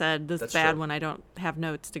 Like I said, this is bad true. when I don't have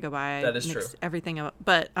notes to go by. That is mix true. Everything up.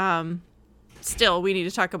 But still, we need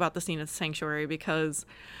to talk about the scene at the sanctuary because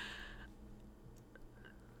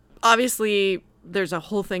obviously there's a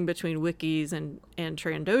whole thing between Wookiees and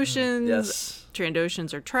Trandoshans. Yes.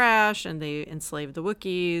 Trandoshans are trash, and they enslaved the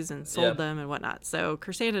Wookiees and sold them and whatnot. So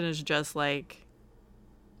Kersantin is just like,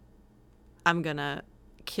 I'm gonna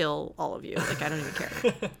kill all of you. Like, I don't even care.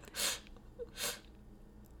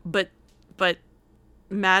 But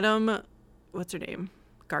Madam, what's her name?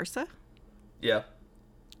 Garza? Yeah.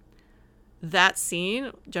 That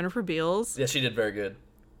scene, Jennifer Beals. Yeah, she did very good.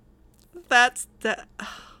 That.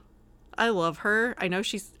 I love her. I know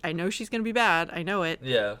she's gonna be bad. I know it.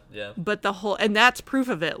 Yeah. But and that's proof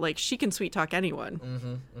of it. Like, she can sweet talk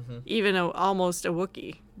anyone, even almost a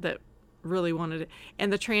Wookiee that really wanted it.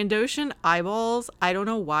 And the Trandoshan eyeballs, I don't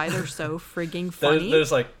know why they're so frigging funny.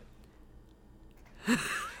 There's like,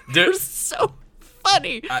 they're so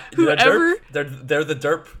funny. Whoever they're the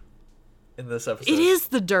derp in this episode. It is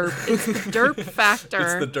the derp. It's the derp factor.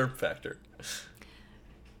 It's the derp factor.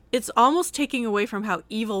 It's almost taking away from how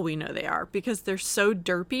evil we know they are because they're so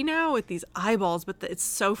derpy now with these eyeballs, but it's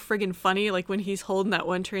so friggin' funny. Like when he's holding that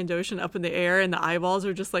one Trandoshan up in the air and the eyeballs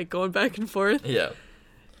are just like going back and forth. Yeah.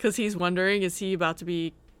 Because he's wondering, does he have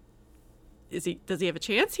a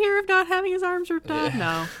chance here of not having his arms ripped off?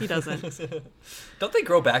 No, he doesn't. Don't they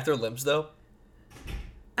grow back their limbs though?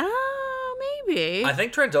 Maybe. I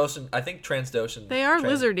think Transdoshan. They are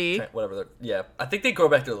lizardy. Whatever. Yeah. I think they grow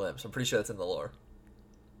back their limbs. I'm pretty sure that's in the lore.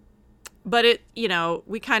 But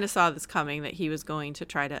we kind of saw this coming, that he was going to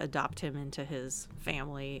try to adopt him into his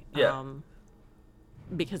family. Yeah.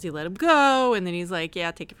 Because he let him go, and then he's like,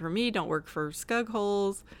 yeah, take it from me, don't work for Skug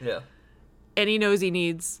Holes. Yeah. And he knows he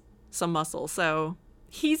needs some muscle, so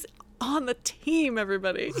he's on the team,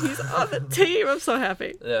 everybody. He's on the team. I'm so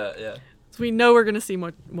happy. Yeah. So we know we're going to see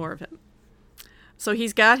more of him. So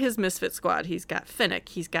he's got his Misfit Squad. He's got Fennec.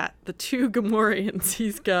 He's got the 2 Gamorreans.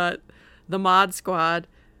 He's got the Mod Squad.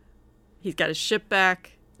 He's got his ship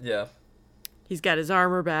back. Yeah. He's got his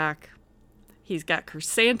armor back. He's got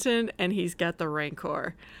Kersantin, and he's got the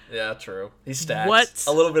Rancor. Yeah, true. He stacks.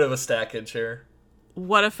 A little bit of a stackage here.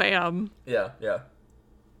 What a fam. Yeah.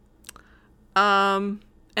 And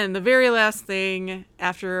the very last thing,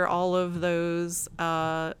 after all of those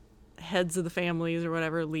heads of the families or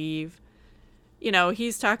whatever leave,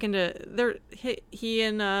 he's talking to... He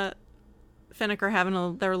and Fennec are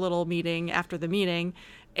having their little meeting after the meeting,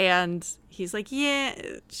 and he's like, yeah...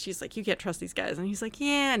 She's like, you can't trust these guys. And he's like,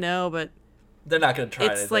 yeah, no, but... They're not going to try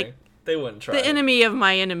anything. Like, they wouldn't try the enemy of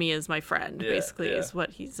my enemy is my friend, basically, yeah. is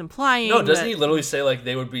what he's implying. No, doesn't he literally say, like,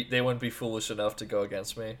 they wouldn't be foolish enough to go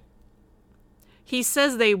against me? He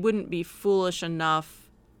says they wouldn't be foolish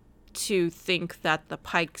enough to think that the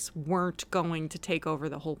Pikes weren't going to take over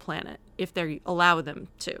the whole planet if they allow them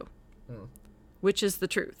to, which is the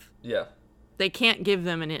truth. Yeah. They can't give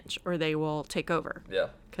them an inch or they will take over. Yeah.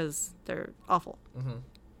 Because they're awful. Mm-hmm.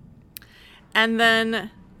 And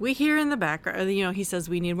then we hear in the background, he says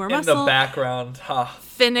we need more muscle. In the background.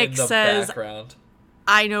 Fennec says,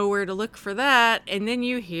 I know where to look for that. And then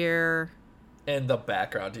you hear... In the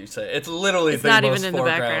background, you say. It's literally it's the not most even in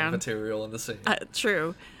foreground the background material in the scene.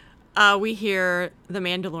 True. We hear the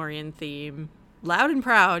Mandalorian theme. Loud and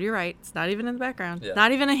proud. You're right. It's not even in the background. Yeah.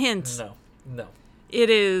 Not even a hint. No. It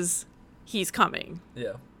is, he's coming.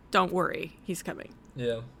 Yeah. Don't worry. He's coming.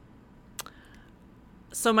 Yeah.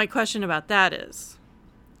 So my question about that is,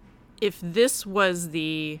 if this was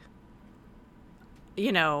the,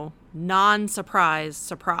 non-surprise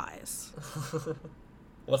surprise.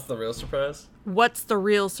 What's the real surprise? What's the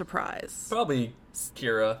real surprise? Probably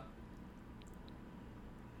Kira.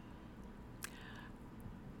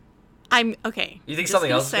 I'm okay. You think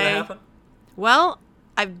something else is going to happen? Well,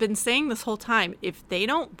 I've been saying this whole time, if they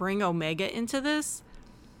don't bring Omega into this,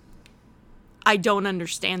 I don't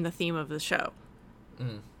understand the theme of the show.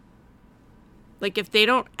 Like, if they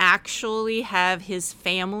don't actually have his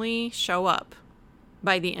family show up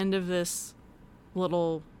by the end of this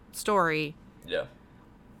little story,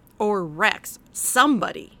 or Rex,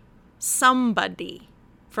 somebody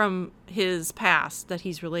from his past that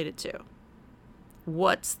he's related to,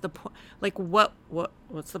 what's the point? Like,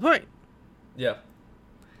 what's the point? Yeah.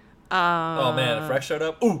 Oh man, if Rex showed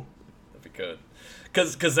up, ooh, that'd be good.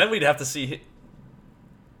 Because then we'd have to see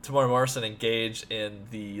Tamora Morrison engage in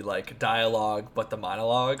the like dialogue, but the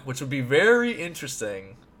monologue, which would be very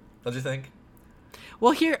interesting. Don't you think?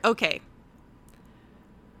 Well, okay.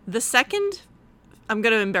 The second, I'm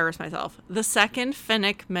gonna embarrass myself. The second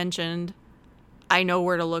Fennec mentioned, "I know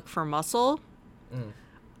where to look for muscle,"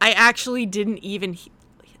 I actually didn't even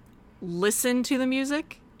listen to the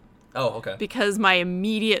music. Oh, okay. Because my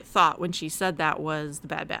immediate thought when she said that was the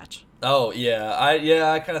Bad Batch. Oh, yeah.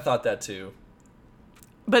 I kind of thought that too.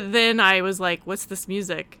 But then I was like, what's this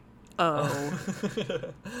music? Oh.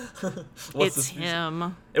 It's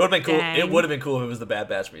him. It would have been cool. Dang. It would have been cool if it was the Bad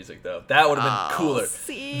Batch music, though. That would have been cooler.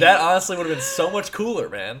 See? That honestly would have been so much cooler,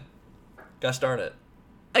 man. Gosh darn it.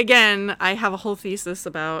 Again, I have a whole thesis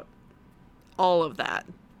about all of that,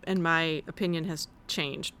 and my opinion has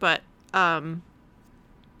changed. But,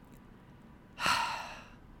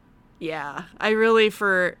 yeah, I really,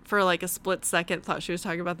 for like a split second, thought she was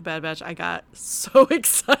talking about the Bad Batch. I got so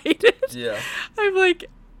excited. Yeah. I'm like,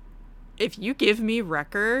 if you give me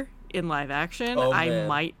Wrecker in live action, I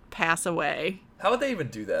might pass away. How would they even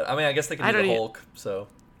do that? I mean, I guess they can do the Hulk, so.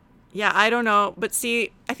 Yeah, I don't know. But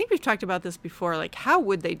see, I think we've talked about this before. Like, how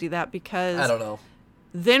would they do that? Because I don't know.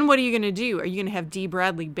 Then what are you going to do? Are you going to have D.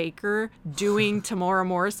 Bradley Baker doing Tamora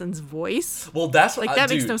Morrison's voice? Well, that's like that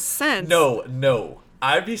makes no sense. No.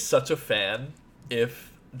 I'd be such a fan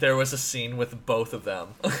if there was a scene with both of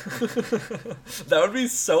them. That would be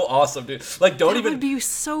so awesome, dude. Like, that would be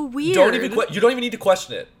so weird. You don't even need to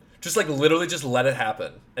question it. Just like literally just let it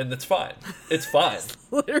happen, and it's fine. It's fine.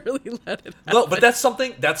 Literally let it happen. No, but that's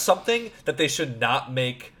something that they should not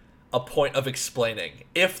make a point of explaining.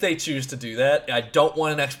 If they choose to do that, I don't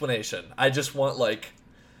want an explanation. I just want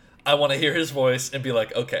I want to hear his voice and be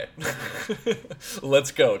like, okay,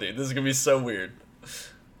 let's go, dude. This is gonna be so weird.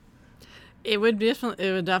 It would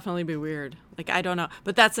definitely be weird. Like, I don't know,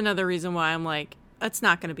 but that's another reason why I'm like, it's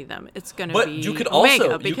not going to be them. It's going to be you could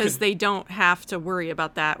Omega, because they don't have to worry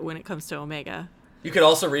about that when it comes to Omega. You could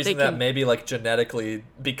also reason that maybe like genetically,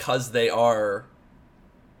 because they are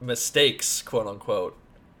mistakes, quote unquote,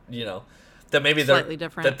 you know, that maybe they're slightly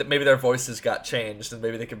different. That maybe their voices got changed, and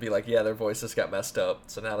maybe they could be like, yeah, their voices got messed up,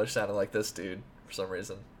 so now they're sounding like this dude for some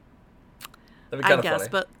reason. That'd be kind of funny.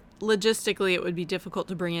 But logistically, it would be difficult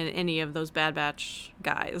to bring in any of those Bad Batch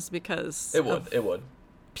guys because it would.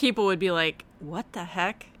 People would be like, what the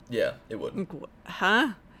heck? Yeah, it would.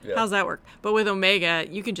 Huh? Yeah. How's that work? But with Omega,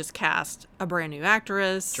 you can just cast a brand new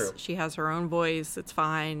actress. True. She has her own voice. It's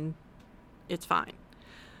fine. It's fine.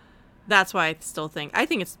 That's why I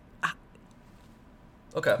think it's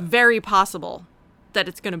okay. Very possible that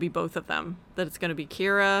it's going to be both of them. That it's going to be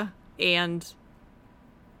Kira and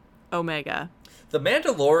Omega. The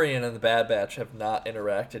Mandalorian and the Bad Batch have not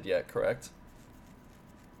interacted yet, correct?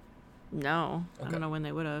 No. Okay. I don't know when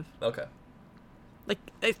they would have. Okay. Like,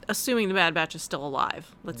 assuming the Bad Batch is still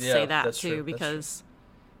alive. Let's say that, too, true. because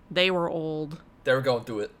they were old. They were going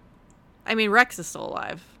through it. I mean, Rex is still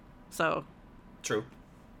alive, so. True.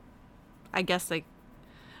 I guess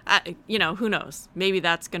who knows? Maybe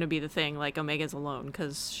that's going to be the thing, like Omega's alone,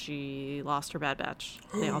 because she lost her Bad Batch.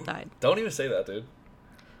 They all died. Don't even say that, dude.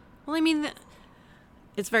 Well, I mean,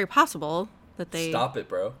 it's very possible that they... Stop it,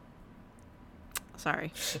 bro.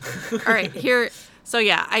 Sorry. All right,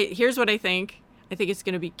 here's what I think. I think it's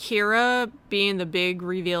going to be Kira being the big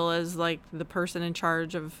reveal as, like, the person in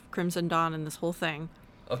charge of Crimson Dawn and this whole thing.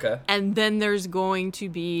 Okay. And then there's going to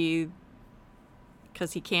be,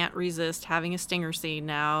 because he can't resist having a Stinger scene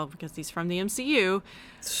now, because he's from the MCU,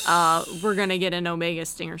 we're going to get an Omega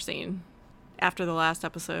Stinger scene after the last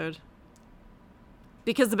episode.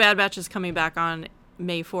 Because the Bad Batch is coming back on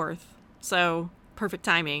May 4th. So, perfect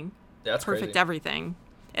timing. Yeah, that's perfect crazy. Everything.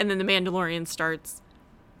 And then The Mandalorian starts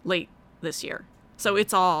late this year. So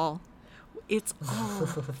it's all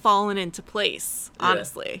fallen into place,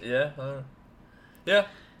 honestly. Yeah. Yeah.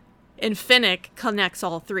 And Fennec connects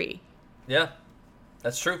all three. Yeah.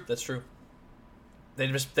 That's true. They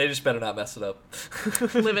just better not mess it up.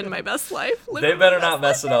 Living my best life. They better not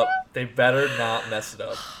mess it up. They better not mess it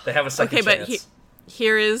up. They have a second chance.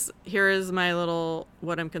 here is my little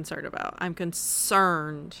what I'm concerned about. I'm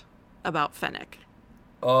concerned about Fennec.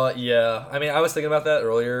 Yeah. I mean, I was thinking about that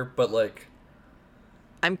earlier, but like,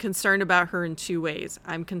 I'm concerned about her in two ways.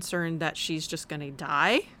 I'm concerned that she's just going to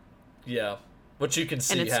die. yeah, which you can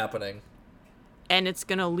see happening. And it's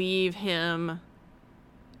going to leave him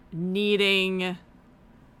needing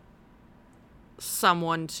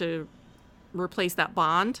someone to replace that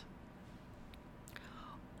bond.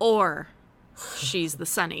 Or she's the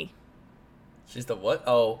Sunny. She's the what?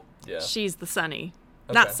 Oh, yeah. She's the Sunny.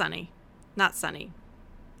 Okay. Not Sunny. Not Sunny.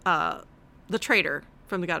 The traitor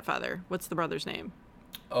from The Godfather. What's the brother's name?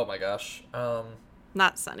 Oh my gosh.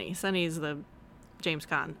 Not Sunny. Sunny's the James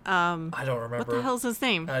Caan. I don't remember. What the hell's his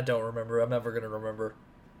name? I don't remember. I'm never gonna remember.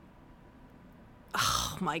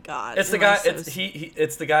 Oh my god. It's the guy.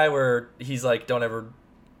 It's the guy where he's like, don't ever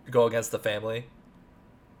go against the family.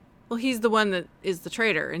 Well, he's the one that is the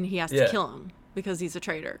traitor, and he has to kill him because he's a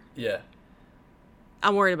traitor. Yeah.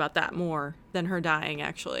 I'm worried about that more than her dying,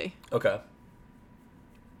 actually. Okay.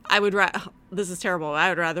 This is terrible. I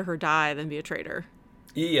would rather her die than be a traitor.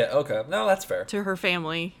 Yeah, okay. No, that's fair. To her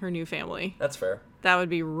family, her new family. That's fair. That would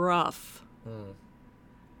be rough.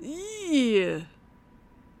 Yeah.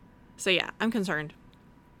 So yeah, I'm concerned.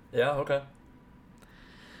 Yeah, okay.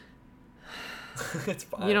 It's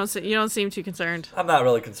fine. You don't seem too concerned. I'm not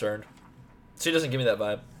really concerned. She doesn't give me that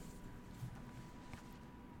vibe.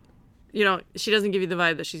 She doesn't give you the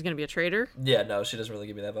vibe that she's going to be a traitor? Yeah, no, she doesn't really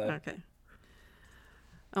give me that vibe. Okay.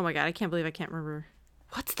 Oh my god, I can't believe I can't remember.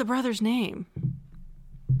 What's the brother's name?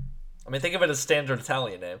 I mean, think of it as standard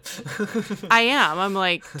Italian name. I am. I'm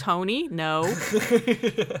like, Tony? No.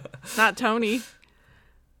 It's not Tony.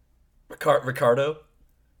 Ricardo?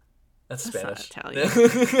 That's Spanish. Not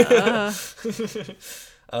Italian.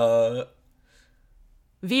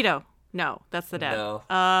 Vito. No, that's the dad. No.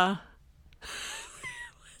 All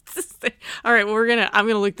right, well, I'm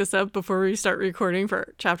gonna look this up before we start recording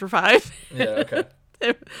for chapter 5. Yeah, okay.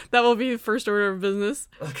 That will be the first order of business.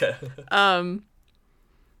 Okay.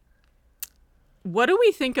 What do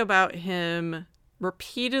we think about him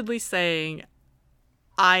repeatedly saying,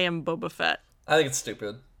 I am Boba Fett? I think it's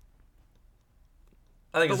stupid.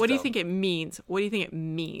 But what do you think it means? What do you think it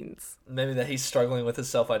means? Maybe that he's struggling with his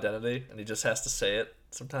self-identity and he just has to say it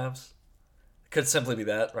sometimes. It could simply be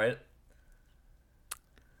that, right?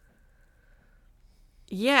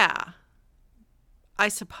 Yeah. I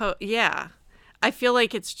suppose, yeah. I feel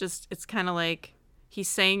like it's kind of like he's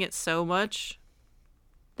saying it so much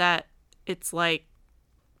that it's like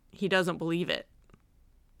he doesn't believe it.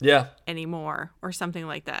 Yeah. Anymore or something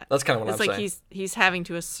like that. That's kind of what I'm saying. It's like he's having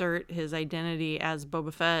to assert his identity as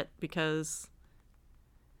Boba Fett because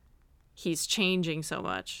he's changing so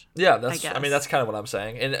much. Yeah, I mean that's kind of what I'm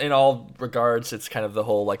saying. In all regards, it's kind of the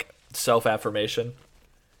whole like self-affirmation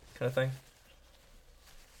kind of thing.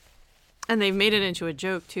 And they've made it into a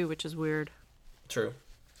joke too, which is weird. True.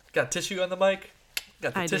 Got tissue on the mic?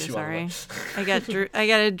 Got the tissue on the mic. I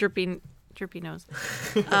got a drippy nose.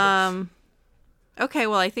 Okay,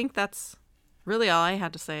 well, I think that's really all I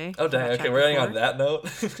had to say. Oh, dang. Okay, we're ending on that note.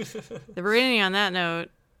 We're ending on that note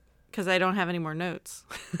because I don't have any more notes.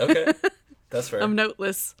 Okay, that's fair. I'm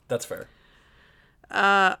noteless. That's fair.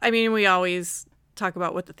 I mean, we always talk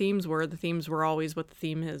about what the themes were. The themes were always what the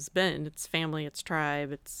theme has been. It's family, it's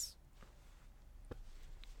tribe, it's,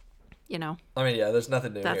 I mean, yeah, there's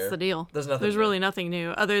nothing new that's here. the deal. There's really nothing new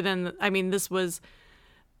other than, I mean, this was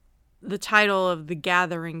the title of The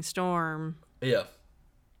Gathering Storm. Yeah.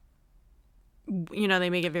 They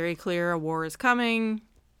make it very clear a war is coming.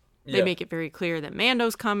 Yeah. They make it very clear that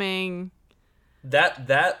Mando's coming. That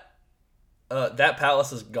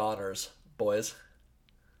palace is goners, boys.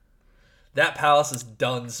 That palace is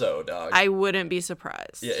done so, dog. I wouldn't be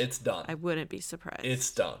surprised. Yeah, it's done. I wouldn't be surprised.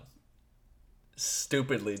 It's done.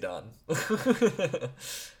 Stupidly done.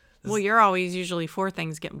 Well, you're always usually for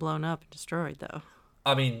things getting blown up and destroyed, though.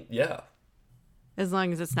 I mean, yeah. As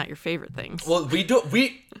long as it's not your favorite things. Well, we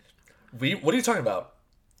what are you talking about?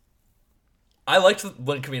 I liked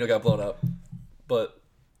when Camino got blown up, but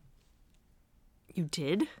you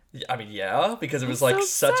did? I mean, yeah, because it was That's like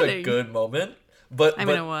so such a good moment. But I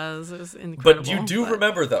mean, it was incredible. But you do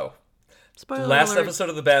remember though, spoiler last alert. episode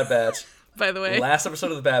of the Bad Batch. By the way, last episode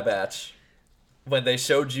of the Bad Batch, when they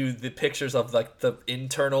showed you the pictures of like the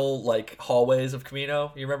internal like hallways of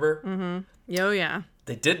Camino, you remember? Mm-hmm. Oh yeah.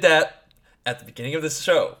 They did that at the beginning of this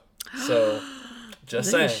show. So,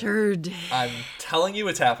 just they saying. Sure did. I'm telling you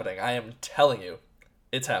it's happening. I am telling you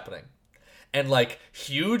it's happening. And like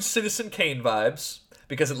huge Citizen Kane vibes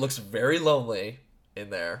because it looks very lonely in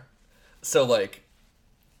there. So like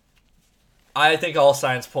I think all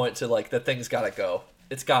signs point to like the thing's gotta go.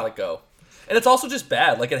 It's gotta go. And it's also just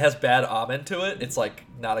bad. Like, it has bad omen to it. It's like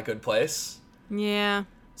not a good place. Yeah.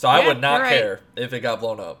 So I would not care if it got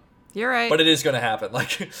blown up. You're right. But it is going to happen.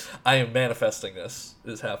 Like, I am manifesting this.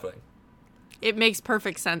 It is happening. It makes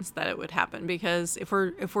perfect sense that it would happen, because if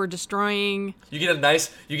we're destroying, you get a nice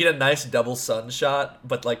double sun shot,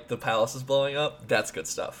 but like the palace is blowing up. That's good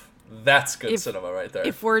stuff. That's good cinema right there.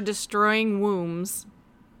 If we're destroying wombs,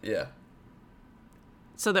 yeah.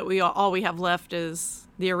 So that all we have left is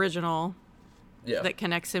the original. Yeah. That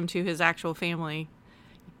connects him to his actual family.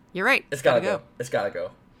 You're right. It's gotta go. It's gotta go.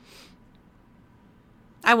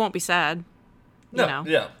 I won't be sad. No, you know.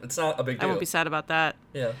 Yeah, it's not a big deal. I won't be sad about that.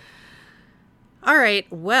 Yeah. All right,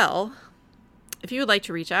 well, if you would like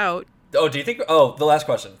to reach out. Oh, the last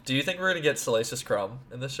question. Do you think we're going to get Salacious Crumb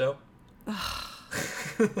in this show?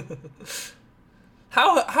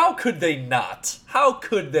 How could they not? How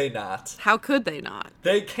could they not? How could they not?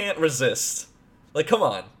 They can't resist. Like, come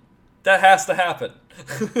on. That has to happen.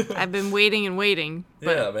 I've been waiting and waiting,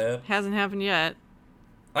 but yeah, man. It hasn't happened yet.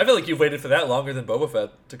 I feel like you've waited for that longer than Boba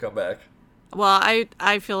Fett to come back. Well,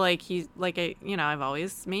 I feel like he's like I've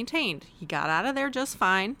always maintained he got out of there just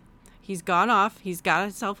fine. He's gone off. He's got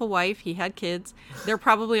himself a wife. He had kids. They're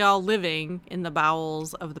probably all living in the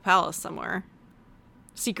bowels of the palace somewhere,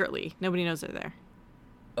 secretly. Nobody knows they're there.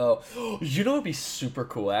 Oh, you know, it'd be super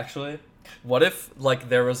cool actually. What if like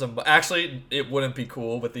there was actually it wouldn't be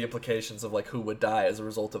cool with the implications of like who would die as a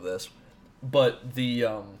result of this, but the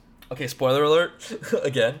okay, spoiler alert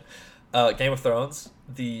again. Game of Thrones,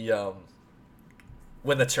 the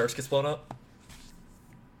when the church gets blown up.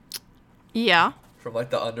 Yeah. From like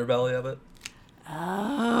the underbelly of it.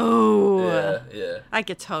 Oh. Yeah. I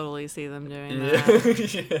could totally see them doing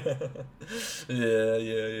that.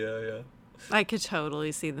 Yeah. I could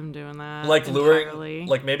totally see them doing that. Like entirely. luring,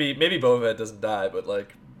 like maybe Boba Fett doesn't die, but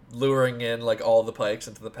like luring in like all the Pikes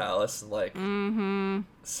into the palace and like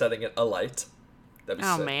setting it alight. That'd be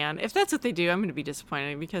sick. Man, if that's what they do, I'm going to be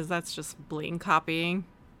disappointed, because that's just blatant copying.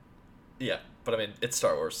 Yeah, but I mean, it's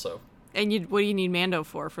Star Wars, so. And what do you need Mando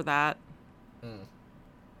for that?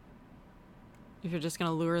 If you're just going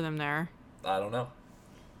to lure them there. I don't know.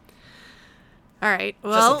 All right,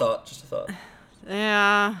 well. Just a thought.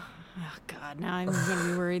 Yeah. Oh, God, now I'm going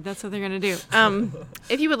to be worried. That's what they're going to do.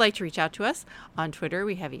 If you would like to reach out to us on Twitter,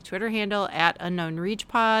 we have a Twitter handle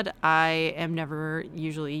 @UnknownReachPod. I am never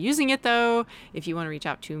usually using it, though. If you want to reach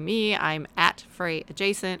out to me, I'm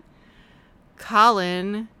 @FreyAdjacent.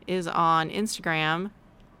 Colin is on Instagram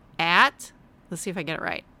let's see if I get it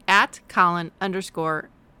right,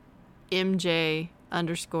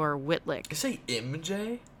 @Colin_MJ_Whitlick. You say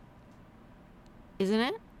MJ? Isn't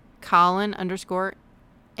it? Colin_MJ.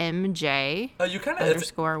 Oh, you kind of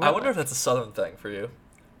 _Whitlick. I wonder if that's a Southern thing for you.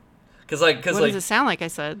 What does it sound like I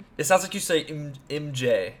said? It sounds like you say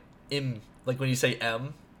MJ. Like when you say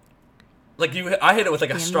M. Like I hit it with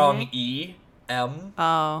like a strong E, M.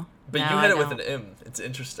 Oh. But you hit it with an M. It's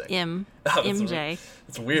interesting. MJ.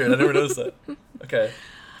 It's weird. I never noticed that. Okay.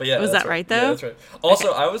 But yeah. Was that right, though? Yeah, that's right.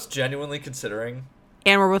 Also, okay. I was genuinely considering.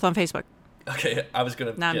 And we're both on Facebook. Okay, I was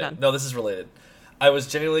going to. Now I'm done. No, this is related. I was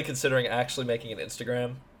genuinely considering actually making an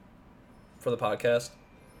Instagram for the podcast.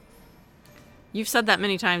 You've said that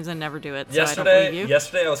many times and never do it, so I don't believe you.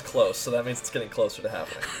 Yesterday I was close, so that means it's getting closer to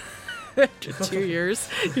happening. After 2 years,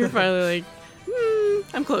 you're finally like,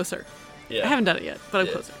 I'm closer. Yeah. I haven't done it yet, but I'm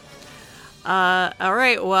closer. All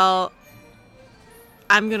right, well,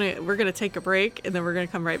 we're gonna take a break, and then we're gonna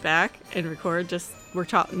come right back and record.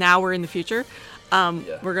 Now we're in the future.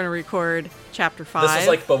 We're gonna record chapter 5. This is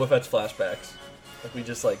like Boba Fett's flashbacks. Like we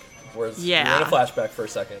just like we're in a flashback for a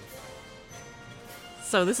second.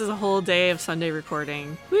 So this is a whole day of Sunday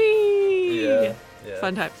recording. Whee! Yeah.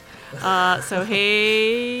 Fun times. So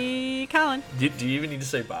hey, Colin. Do you even need to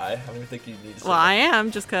say bye? I don't even think you need to say bye. Well, I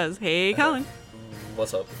am, just because. Hey, Colin.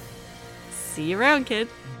 What's up? See you around, kid.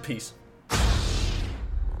 Peace.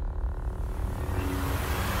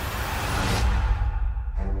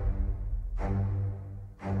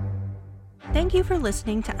 Thank you for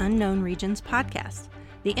listening to Unknown Regions Podcast.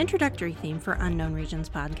 The introductory theme for Unknown Regions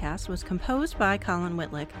Podcast was composed by Colin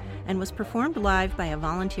Whitlick and was performed live by a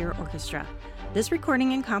volunteer orchestra. This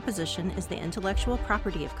recording and composition is the intellectual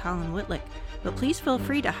property of Colin Whitlick, but please feel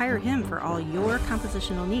free to hire him for all your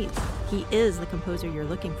compositional needs. He is the composer you're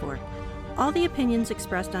looking for. All the opinions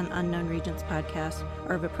expressed on Unknown Regions Podcast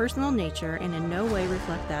are of a personal nature and in no way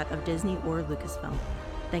reflect that of Disney or Lucasfilm.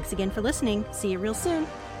 Thanks again for listening. See you real soon.